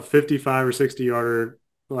 55 or 60-yarder,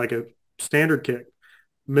 like a standard kick.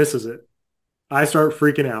 Misses it. I start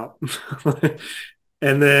freaking out.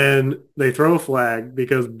 And then they throw a flag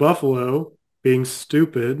because Buffalo, being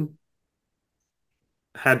stupid,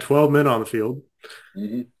 had 12 men on the field.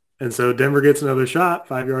 Mm-hmm. And so Denver gets another shot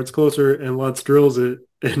 5 yards closer, and Lutz drills it,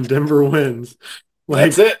 and Denver wins.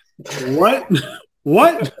 Like, that's it.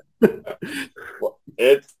 What?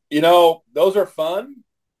 It's, those are fun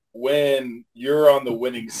when you're on the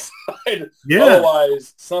winning side. Yeah.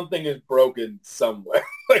 Otherwise, something is broken somewhere.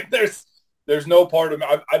 Like there's no part of me.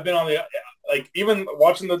 I've been on the, like, even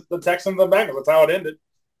watching the Texans and Bengals. That's how it ended.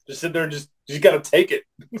 Just sit there and just got to take it.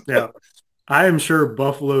 Yeah. I am sure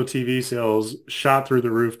Buffalo TV sales shot through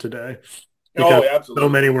the roof today. Because absolutely. So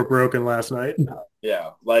many were broken last night. Yeah.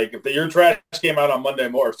 Like if your trash came out on Monday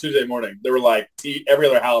morning or Tuesday morning, they were like every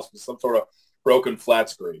other house was some sort of broken flat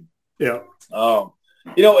screen. Yeah.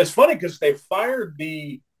 It's funny because they fired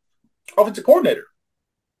the offensive coordinator.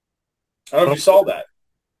 I don't know if you saw that.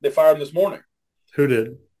 They fired him this morning. Who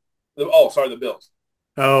did? The Bills.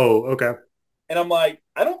 Oh, okay. And I'm like,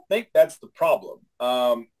 I don't think that's the problem.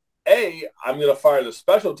 I'm going to fire the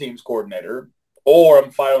special teams coordinator, or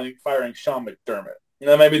I'm firing Sean McDermott.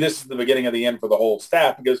 Maybe this is the beginning of the end for the whole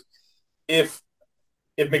staff, because if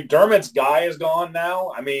McDermott's guy is gone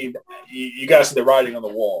now, I mean, you got to see the writing on the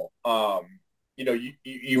wall.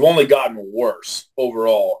 You've only gotten worse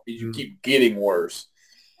overall. You keep getting worse.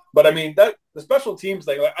 But I mean, that the special teams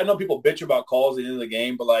thing, like, I know people bitch about calls at the end of the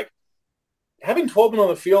game, but like having 12 men on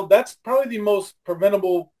the field, that's probably the most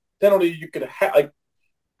preventable penalty you could have. Like,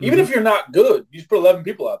 even if you're not good, you just put 11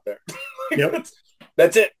 people out there. Yep.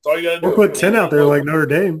 That's it. That's all you got to do. Or put 10 out there like Notre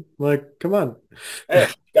Dame. Like, come on. Hey,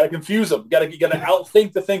 got to confuse them. You got to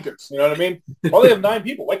outthink the thinkers. You know what I mean? Why they have 9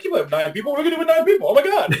 people? Why can't we have 9 people? What are we going to do with 9 people? Oh, my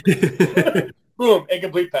God. Boom.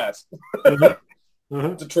 Incomplete pass.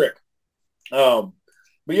 It's a trick.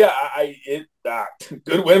 But yeah,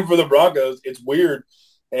 good win for the Broncos. It's weird.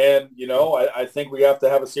 And, I think we have to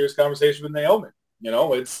have a serious conversation with Naomi.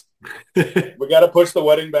 It's we got to push the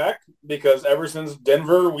wedding back because ever since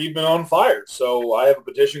Denver, we've been on fire. So I have a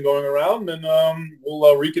petition going around, and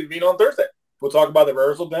we'll reconvene on Thursday. We'll talk about the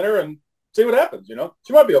rehearsal dinner and see what happens.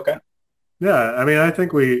 She might be okay. Yeah, I mean, I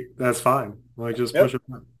think that's fine. Like, just push it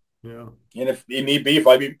back. Yeah. And if you need be, if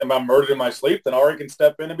I'm murdered in my sleep, then Ari can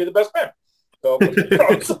step in and be the best man. So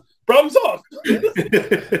problem solved.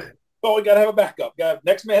 Oh, we got to have a backup. Got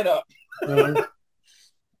next man up.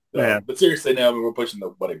 But seriously, now we're pushing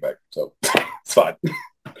the wedding back, so it's fine.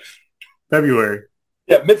 February.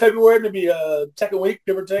 Yeah, mid-February, maybe second week,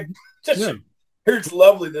 give or take. Here it's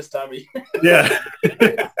lovely this time of year. Yeah.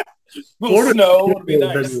 Little snow would be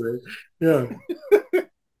nice. February. Yeah.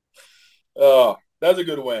 Oh, that's a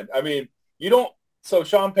good win. I mean, you don't. So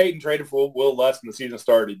Sean Payton traded for Will Lutz when the season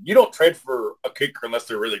started. You don't trade for a kicker unless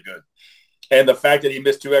they're really good. And the fact that he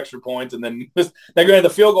missed 2 extra points and then missed, now granted,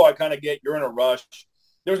 the field goal I kind of get. You're in a rush.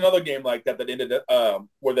 There was another game like that ended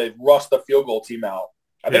where they rushed the field goal team out.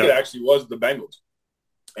 I think it actually was the Bengals,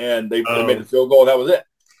 and they made the field goal. That was it.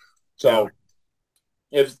 So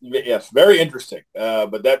it's very interesting.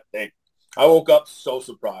 But I woke up so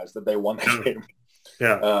surprised that they won that game.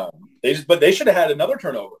 Yeah. But they should have had another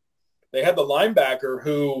turnover. They had the linebacker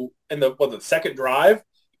who in the second drive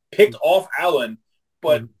picked off Allen,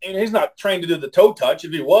 but he's not trained to do the toe touch.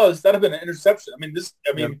 If he was, that'd have been an interception.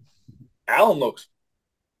 Allen looks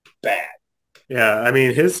bad. Yeah, I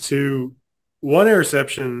mean, one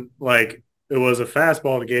interception, like, it was a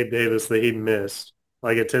fastball to Gabe Davis that he missed.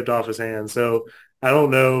 Like, it tipped off his hand. So I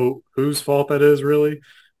don't know whose fault that is really.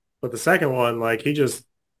 But the second one, like, he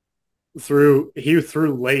threw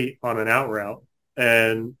late on an out route,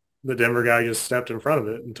 and the Denver guy just stepped in front of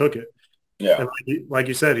it and took it. Yeah. And like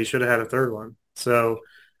you said, he should have had a third one. So,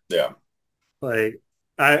 yeah. Like,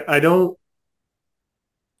 I don't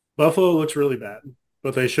 – Buffalo looks really bad,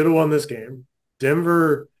 but they should have won this game.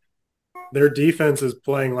 Denver – their defense is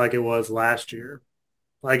playing like it was last year.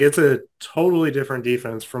 Like, it's a totally different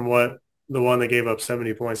defense from the one that gave up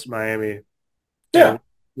 70 points to Miami in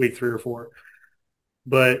week 3 or 4.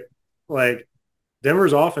 But, like,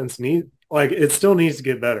 Denver's offense it still needs to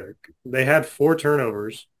get better. They had 4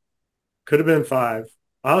 turnovers. Could have been 5.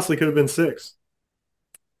 Honestly, could have been 6.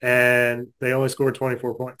 And they only scored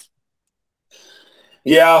 24 points.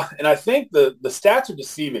 Yeah, and I think the stats are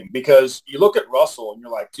deceiving because you look at Russell and you're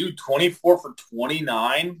like, dude, 24 for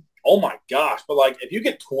 29? Oh, my gosh. But, like, if you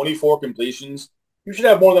get 24 completions, you should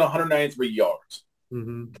have more than 193 yards.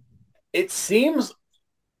 Mm-hmm. It seems,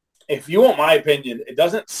 if you want my opinion,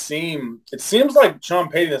 it seems like Sean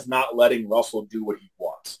Payton is not letting Russell do what he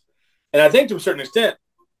wants. And I think to a certain extent,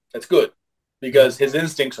 that's good because his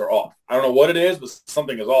instincts are off. I don't know what it is, but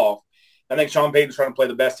something is off. I think Sean Payton's trying to play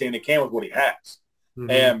the best team he can with what he has.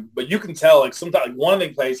 Mm-hmm. But you can tell, like, sometimes, like, one of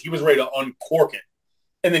the plays, he was ready to uncork it.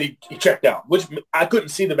 And then he checked down, which I couldn't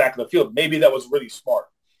see the back of the field. Maybe that was really smart.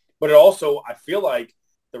 But it also, I feel like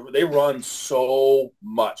they run so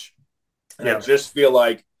much. And I just feel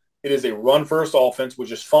like it is a run-first offense,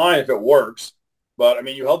 which is fine if it works. But, I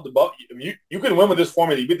mean, you held the ball. You can win with this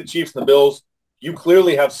formula. You beat the Chiefs and the Bills. You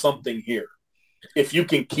clearly have something here if you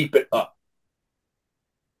can keep it up.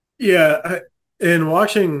 Yeah, in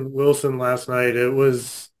watching Wilson last night, it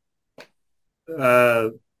was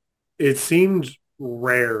it seemed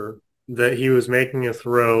rare that he was making a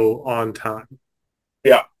throw on time.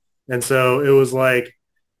 Yeah. And so it was like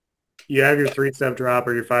you have your 3-step drop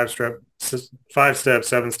or your 5-step,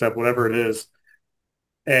 7-step, whatever it is.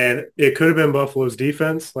 And it could have been Buffalo's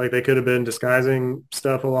defense. Like, they could have been disguising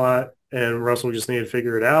stuff a lot and Russell just needed to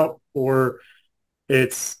figure it out. Or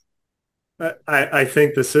I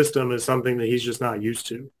think the system is something that he's just not used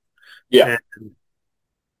to. Yeah. And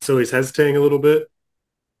so he's hesitating a little bit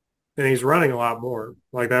and he's running a lot more.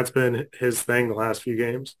 Like, that's been his thing the last few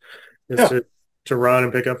games is to run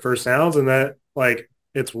and pick up first downs, and that, like,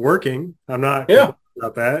 it's working. I'm not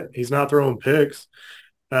about that. He's not throwing picks.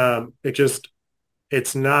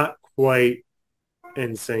 It's not quite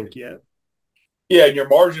in sync yet. Yeah, and your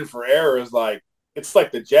margin for error is like, it's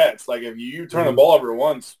like the Jets. Like, if you turn the ball over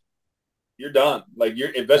once, you're done. Like,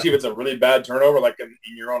 especially if it's a really bad turnover, like in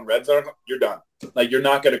your own red zone, you're done. Like, you're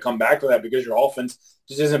not going to come back to that because your offense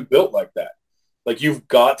just isn't built like that. Like, you've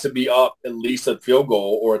got to be up at least a field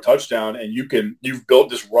goal or a touchdown, and you've built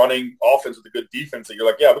this running offense with a good defense that you're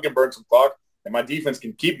like, yeah, we can burn some clock, and my defense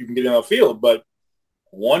can keep you from getting on the field. But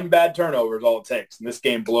one bad turnover is all it takes, and this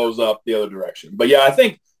game blows up the other direction. But yeah, I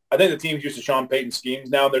think the team's used to Sean Payton schemes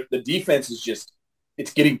now. The defense is just,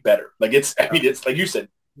 it's getting better. Like, it's like you said,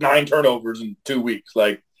 9 turnovers in 2 weeks.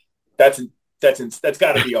 Like, that's got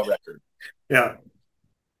to be a record. Yeah.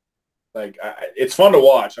 Like it's fun to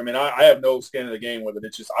watch. I mean, I have no skin in the game with it.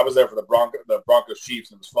 It's just I was there for the Broncos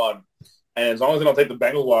Chiefs, and it was fun. And as long as they don't take the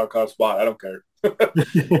Bengals wild card spot, I don't care.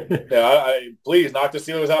 Yeah, please knock the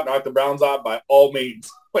Steelers out, knock the Browns out by all means.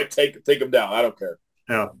 Like take them down. I don't care.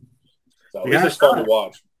 Yeah. So at least it's fun to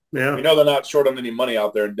watch. Yeah. We know they're not short on any money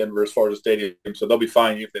out there in Denver as far as the stadium, so they'll be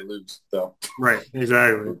fine if they lose. So right,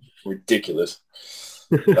 exactly. Ridiculous.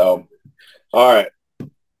 So, all right.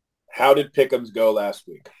 How did Pick'ems go last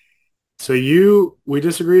week? So we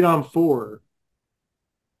disagreed on 4.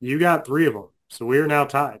 You got 3 of them. So we are now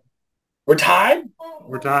tied. We're tied?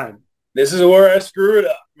 We're tied. This is where I screw it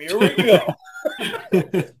up. Here we go.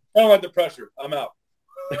 I don't like the pressure. I'm out.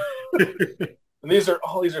 And these are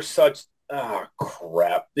such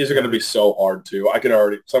crap. These are going to be so hard too. I can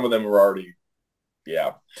already. Some of them are already.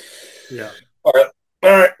 Yeah. Yeah. All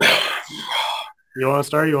right. You want to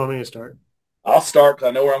start? You want me to start? I'll start because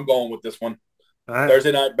I know where I'm going with this one. All right.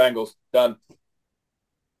 Thursday night Bengals done.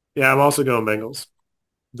 Yeah, I'm also going Bengals.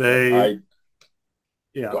 Go ahead.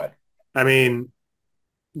 I mean,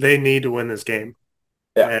 they need to win this game.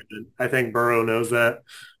 Yeah. And I think Burrow knows that.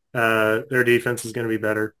 Their defense is going to be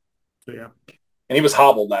better. So, yeah. And he was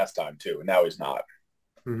hobbled last time, too, and now he's not.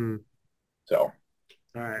 Mm-hmm. So.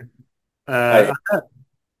 All right.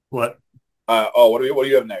 What? What do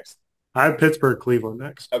you have next? I have Pittsburgh, Cleveland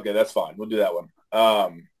next. Okay, that's fine. We'll do that one.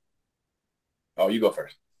 You go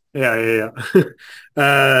first. Yeah.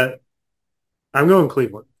 I'm going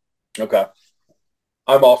Cleveland. Okay.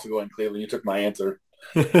 I'm also going Cleveland. You took my answer.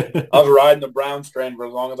 I was riding the Browns train for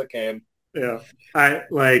as long as I can. Yeah.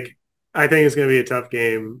 I think it's going to be a tough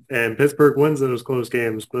game, and Pittsburgh wins those close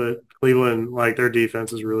games, but Cleveland, their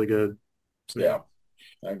defense is really good. So. Yeah,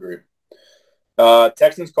 I agree.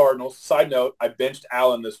 Texans, Cardinals. Side note, I benched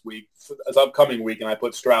Allen this upcoming week, and I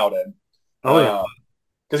put Stroud in. Oh, yeah.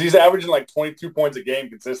 Because he's averaging 22 points a game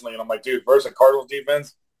consistently, and I'm like, dude, versus Cardinals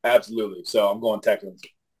defense? Absolutely. So I'm going Texans.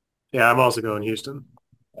 Yeah, I'm also going Houston.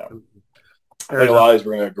 Yeah. I think a lot of these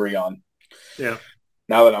we're going to agree on. Yeah.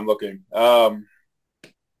 Now that I'm looking.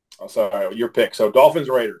 Sorry, your pick. So Dolphins,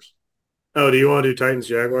 Raiders. Oh, do you want to do Titans,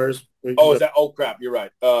 Jaguars? Oh, is that? Oh, crap. You're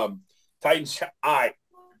right. Titans,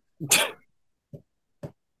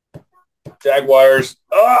 Jaguars.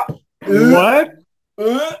 What?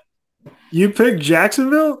 You picked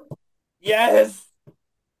Jacksonville? Yes.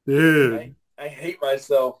 Dude. I hate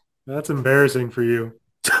myself. That's embarrassing for you.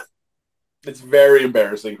 It's very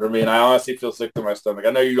embarrassing for me, and I honestly feel sick to my stomach.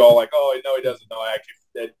 I know you all oh, no, he doesn't. No,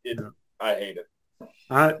 I hate it.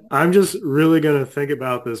 I'm just really going to think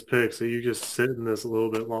about this pick, so you just sit in this a little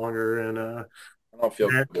bit longer. And I don't feel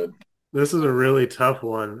good. This is a really tough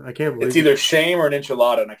one. I can't believe it's either shame or an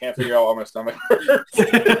enchilada, and I can't figure out why my stomach hurts.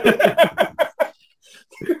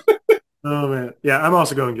 Oh, man. Yeah, I'm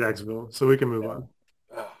also going Jacksonville, so we can move on.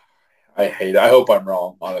 I hate it. I hope I'm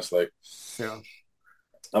wrong, honestly. Yeah.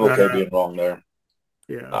 I'm okay being wrong there.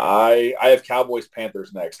 Yeah. I have Cowboys,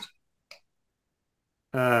 Panthers next.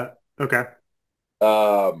 Okay.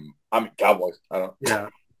 I'm Cowboys. I don't. Yeah.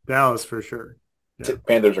 Dallas for sure. Yeah.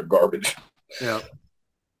 Panthers are garbage. Yeah.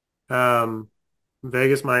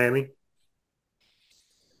 Vegas, Miami.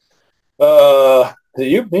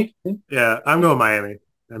 Me? Yeah, I'm going Miami.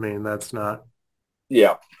 I mean, that's not.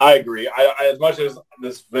 Yeah, I agree. I as much as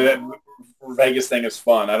this Vegas thing is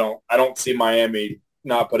fun, I don't see Miami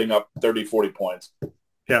not putting up 30, 40 points.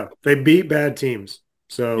 Yeah, they beat bad teams.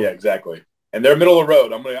 So yeah, exactly. And they're middle of the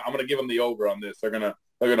road. I'm gonna give them the over on this. They're gonna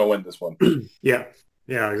win this one. Yeah,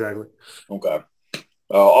 exactly. Okay.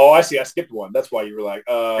 I see. I skipped one. That's why you were like,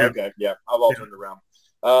 yep. Okay, yeah. I've all turned around.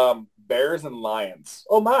 Bears and Lions.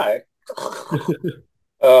 Oh my.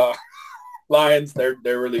 Lions, they're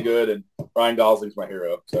really good, and Ryan Gosling's my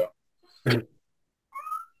hero. So.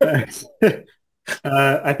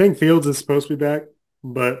 I think Fields is supposed to be back,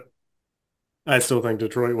 but I still think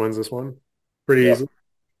Detroit wins this one pretty easily.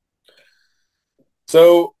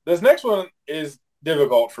 So this next one is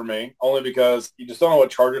difficult for me, only because you just don't know what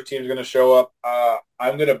Chargers team is going to show up.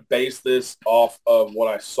 I'm going to base this off of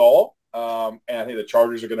what I saw, and I think the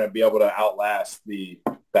Chargers are going to be able to outlast the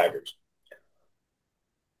Packers.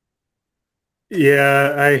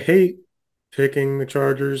 Yeah, I hate picking the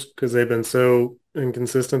Chargers because they've been so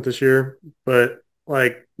inconsistent this year, but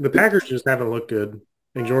the Packers just haven't looked good.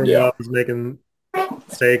 And Jordan Love is making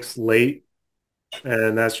mistakes late,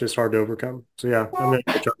 and that's just hard to overcome. So yeah, I'm going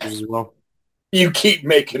to pick the Chargers as well. You keep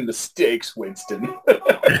making mistakes, Winston.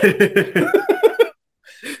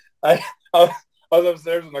 I was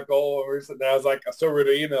upstairs with Nicole and we were sitting there. I was like, I still read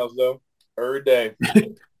the emails though. Every day.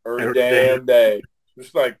 Every damn day.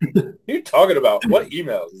 Just like, what are you talking about? What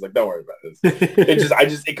emails? It's like, don't worry about this.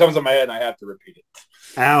 It comes in my head and I have to repeat it.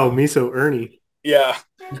 Ow, miso Ernie. Yeah.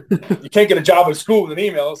 You can't get a job in school with an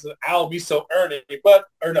email. It says, Al, miso Ernie.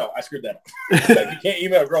 Or no, I screwed that up. Like, you can't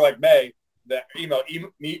email a girl like May that email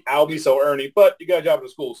me, Al, miso Ernie, but you got a job in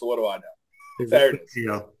school, so what do I know? There it is.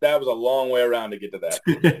 Yeah. That was a long way around to get to that.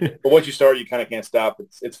 But once you start, you kind of can't stop.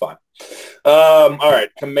 It's fine. All right.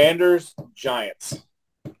 Commanders, Giants.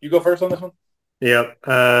 You go first on this one? Yep.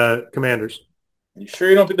 Commanders. You sure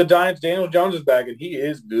you don't think the Giants? Daniel Jones is back, and he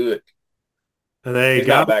is good. He's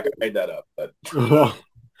not back. I made that up. But well,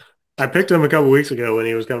 I picked him a couple weeks ago when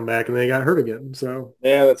he was coming back, and then he got hurt again. So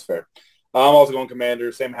yeah, that's fair. I'm also going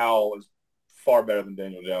Commanders. Sam Howell is far better than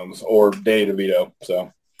Daniel Jones or Danny DeVito.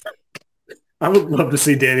 So I would love to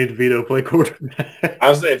see Danny DeVito play quarterback. I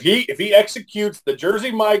was if he executes the Jersey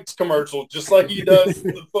Mike's commercial just like he does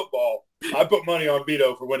in football, I put money on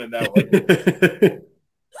Vito for winning that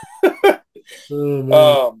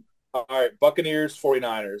one. All right, Buccaneers,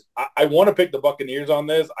 49ers. I want to pick the Buccaneers on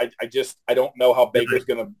this. I don't know how Baker's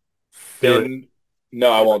going to fit. No,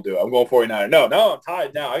 I won't do it. I'm going 49ers. No, I'm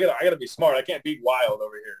tied now. I gotta be smart. I can't beat Wild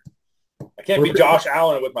over here. I can't beat Josh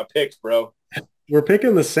Allen with my picks, bro. We're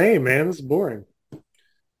picking the same, man. This is boring.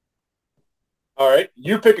 All right.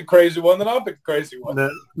 You pick a crazy one, then I'll pick a crazy one.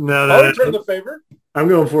 No. I'll return the favor. I'm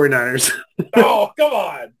going 49ers. Oh, come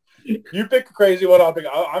on. You pick a crazy one, I'll pick.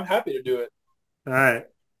 I'm happy to do it. All right.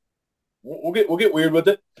 We'll get weird with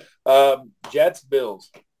it. Jets, Bills.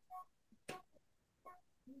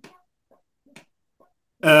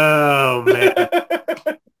 Oh, man.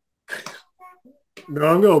 No,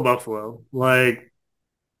 I'm going Buffalo. Like,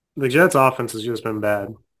 the Jets' offense has just been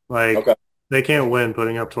bad. Like, They can't win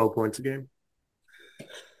putting up 12 points a game.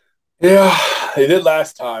 Yeah, they did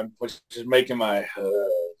last time, which is making my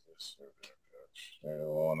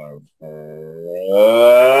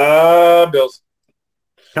Bills.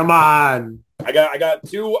 Come on. I got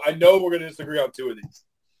two. I know we're going to disagree on two of these.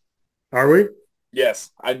 Are we?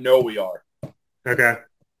 Yes, I know we are. Okay.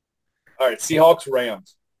 All right, Seahawks,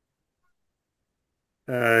 Rams.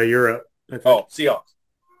 Europe. Oh, Seahawks.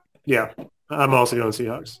 Yeah, I'm also going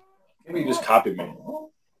Seahawks. Maybe you just copied me.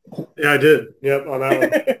 Yeah, I did. Yep, on that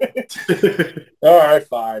one. All right,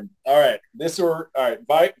 fine. All right,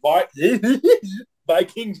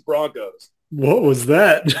 Vikings, Broncos. What was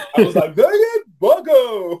that? I was like,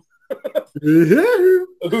 Bronco.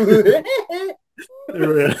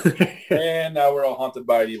 And now we're all haunted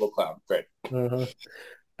by an evil clown. Great.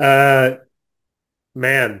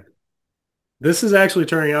 Man, this is actually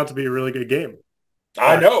turning out to be a really good game.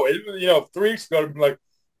 I know. 3 weeks ago, I'd be like,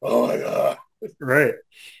 oh my god. Right.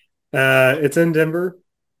 It's in Denver.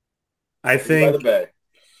 I think. By the Bay.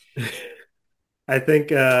 I think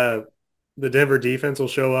the Denver defense will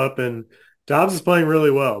show up, and Dobbs is playing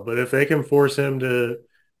really well. But if they can force him to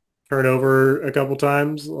turn over a couple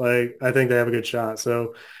times, like, I think they have a good shot.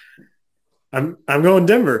 So I'm going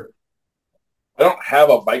Denver. I don't have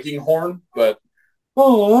a Viking horn, but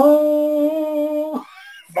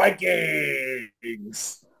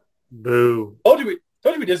Vikings. Boo. Told you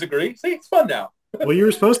we disagree. See, it's fun now. Well, you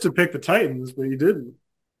were supposed to pick the Titans, but you didn't.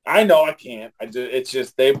 I know I can't. It's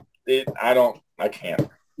just I can't.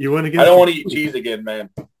 You went against. I don't want to eat cheese again, man.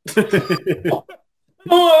 Oh,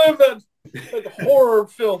 I love that horror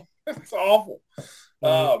film. It's awful.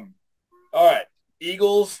 All right,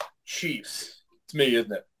 Eagles, Chiefs. It's me,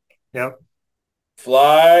 isn't it? Yep.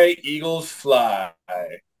 Fly, Eagles, fly.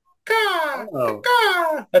 Caw,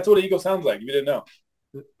 caw. That's what an eagle sounds like. You didn't know.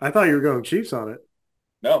 I thought you were going Chiefs on it.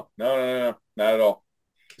 No, not at all.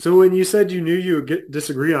 So when you said you knew you would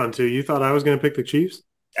disagree on two, you thought I was going to pick the Chiefs?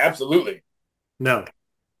 Absolutely. No.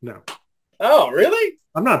 Oh, really?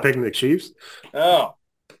 I'm not picking the Chiefs. Oh,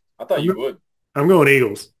 I thought you would. I'm going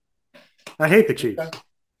Eagles. I hate the Chiefs.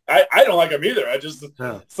 I don't like them either. I just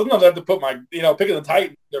sometimes I have to put my picking the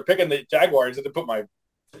Titans. They're picking the Jaguars. I have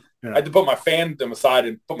to put my fandom aside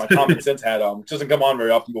and put my common sense hat on, which doesn't come on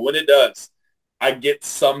very often. But when it does, I get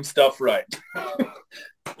some stuff right.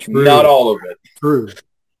 Not all of it. True.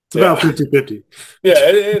 It's about 50-50. Yeah,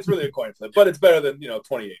 it's really a coin flip, but it's better than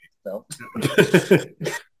 2080.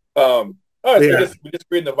 All right, so we just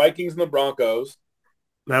agreed on the Vikings and the Broncos.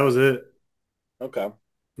 That was it. Okay.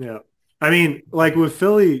 Yeah. I mean, like with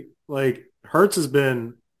Philly, like Hurts has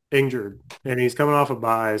been injured and he's coming off a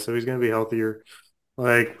bye, so he's going to be healthier.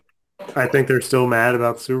 Like, I think they're still mad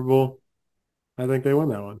about the Super Bowl. I think they won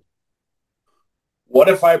that one. What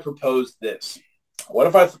if I propose this?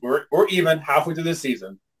 What if we're even halfway through the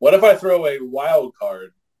season? What if I throw a wild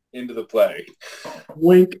card into the play?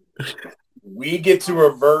 Wink. We get to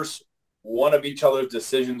reverse one of each other's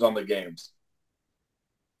decisions on the games.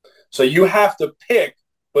 So you have to pick,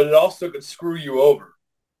 but it also could screw you over.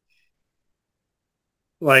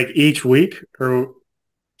 Like each week or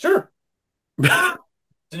Sure. So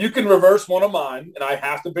you can reverse one of mine, and I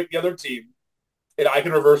have to pick the other team, and I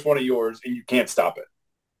can reverse one of yours, and you can't stop it.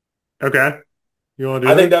 Okay. You want to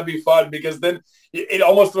do I that? think that'd be fun because then it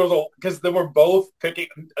almost throws a because then we're both picking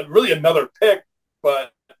really another pick,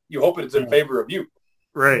 but you hope it's in favor of you.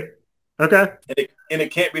 Right. Okay. And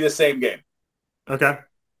it can't be the same game. Okay.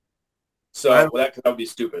 So that would be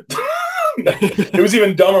stupid. It was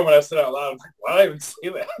even dumber when I said it out loud. I was like, why did I even say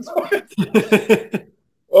that?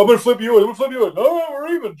 I'm going to flip you in. I'm going to flip you in. No, we're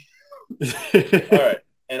even. All right.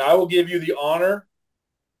 And I will give you the honor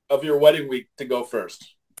of your wedding week to go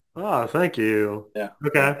first. Oh, thank you. Yeah.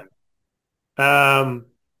 Okay. I'm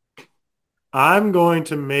going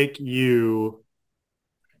to make you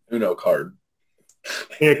Uno card.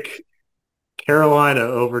 pick Carolina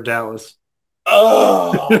over Dallas.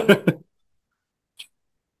 Oh,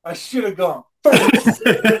 I should have gone first.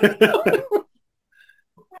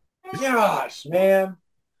 Gosh, man.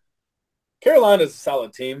 Carolina's a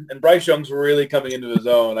solid team, and Bryce Young's really coming into his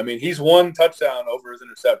own. I mean, he's one touchdown over his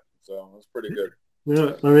interception, so that's pretty good.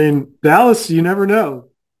 Yeah, I mean, Dallas, you never know.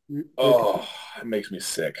 Oh, it makes me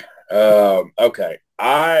sick. Okay.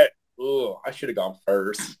 I should have gone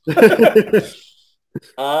first.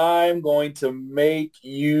 I'm going to make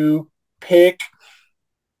you pick.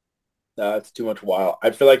 It's too much wild. I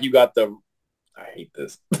feel like you got the. I hate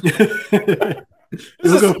this. This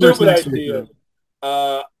is a stupid idea.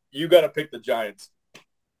 You got to pick the Giants.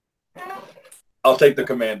 I'll take the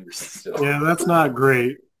Commanders. Still. Yeah, that's not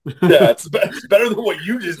great. Yeah, it's better than what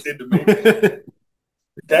you just did to me.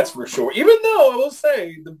 That's for sure. Even though I will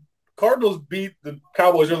say the Cardinals beat the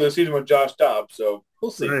Cowboys earlier this season with Josh Dobbs, so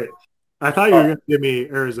we'll see. Right. I thought you were going to give me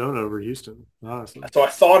Arizona over Houston, honestly. So I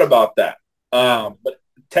thought about that. But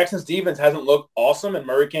Texans defense hasn't looked awesome, and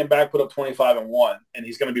Murray came back, put up 25-1, and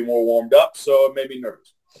he's going to be more warmed up, so it made me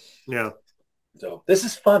nervous. Yeah. So this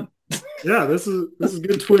is fun. Yeah, this is a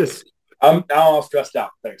good twist. I'm now all stressed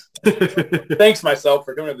out. Thanks. Thanks myself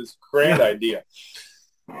for coming up with this grand idea.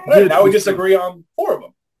 Right, now we disagree on 4 of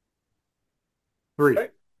them. 3. Okay.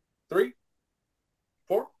 3?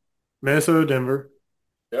 4? Minnesota, Denver.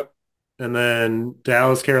 Yep. And then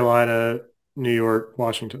Dallas, Carolina, New York,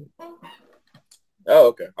 Washington. Oh,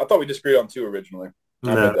 okay. I thought we disagreed on 2 originally.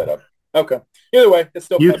 I No. made that up. Okay. Either way, it's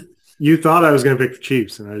still fun. You thought I was going to pick the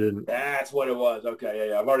Chiefs, and I didn't. That's what it was. Okay,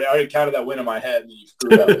 yeah. I already counted that win in my head, and you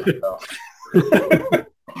screwed up.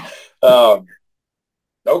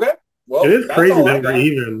 Okay. Well, it is crazy that we're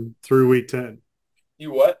even through week 10.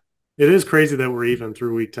 You what? It is crazy that we're even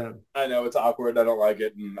through week 10. I know it's awkward. I don't like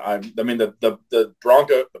it, and I mean the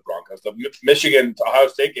Broncos, the Michigan to Ohio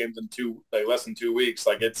State games in less than 2 weeks.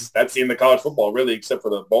 Like that's the end of college football, really, except for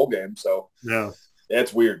the bowl game. So yeah,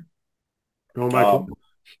 it's weird. Going back.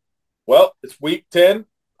 Well, it's week 10,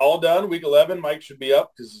 all done. Week 11, Mike should be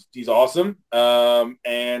up because he's awesome.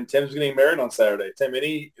 And Tim's getting married on Saturday. Tim,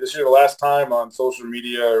 this is your last time on social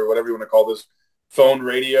media or whatever you want to call this, phone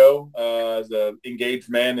radio, as an engaged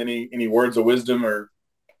man. Any words of wisdom or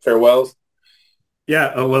farewells?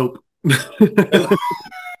 Yeah, elope.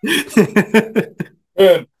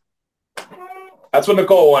 Good. That's what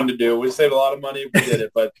Nicole wanted to do. We saved a lot of money if we did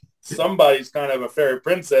it, but somebody's kind of a fairy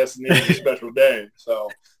princess and needs a special day. So,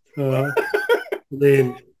 I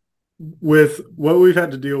mean, with what we've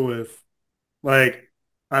had to deal with, like,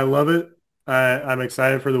 I love it. I'm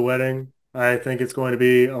excited for the wedding. I think it's going to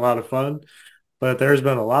be a lot of fun, but there's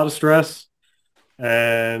been a lot of stress,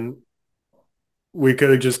 and we could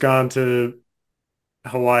have just gone to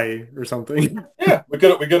Hawaii or something. Yeah, we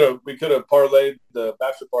could have parlayed the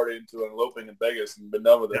bachelor party into an eloping in Vegas and been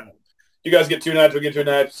done with it. Yeah. You guys get 2 nights, we'll get 2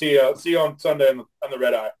 nights. See you on Sunday on the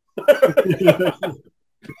red eye.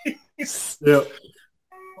 Yep.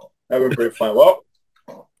 That would be pretty fun. Well,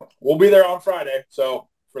 we'll be there on Friday. So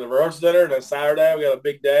for the rehearsal dinner and then Saturday, we got a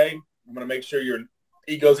big day. I'm going to make sure your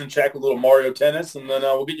ego's in check with a little Mario Tennis, and then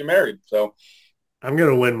we'll get you married. So I'm going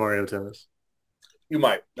to win Mario Tennis. You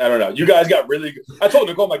might. I don't know. You guys got really good. I told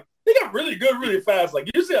Nicole, I'm like, they got really good really fast. Like,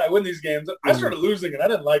 usually I win these games. I started losing, and I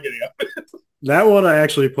didn't like any of it. That one I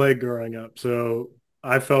actually played growing up, so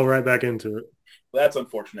I fell right back into it. Well, that's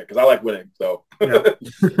unfortunate because I like winning. So, yeah.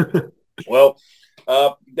 Well,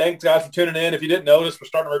 thanks, guys, for tuning in. If you didn't notice, we're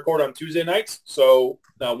starting to record on Tuesday nights. So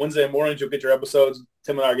Wednesday mornings, you'll get your episodes.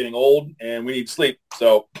 Tim and I are getting old, and we need sleep.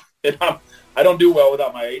 So I don't do well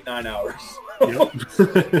without my 8-9 hours. Yep.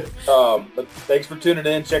 But thanks for tuning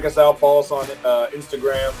in. Check us out. Follow us on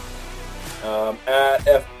Instagram at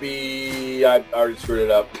FB. I already screwed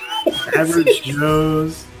it up. Average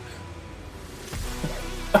Joe's.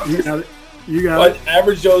 You got it. You got it.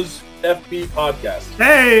 Average Joe's FB podcast.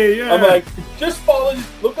 Hey, yeah. I'm like, just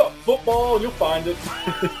look up football and you'll find it.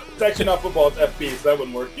 It's actually not football, it's FB, so that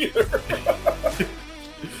wouldn't work either.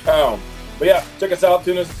 But yeah, check us out.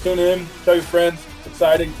 Tune in. Tell your friends. It's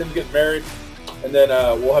exciting. Tim's getting married. And then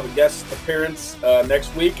we'll have a guest appearance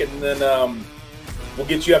next week. And then we'll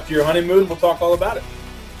get you up to your honeymoon. We'll talk all about it.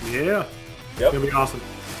 Yeah. Yep. It'll be awesome.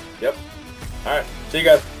 Yep. All right. See you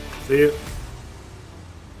guys. See you.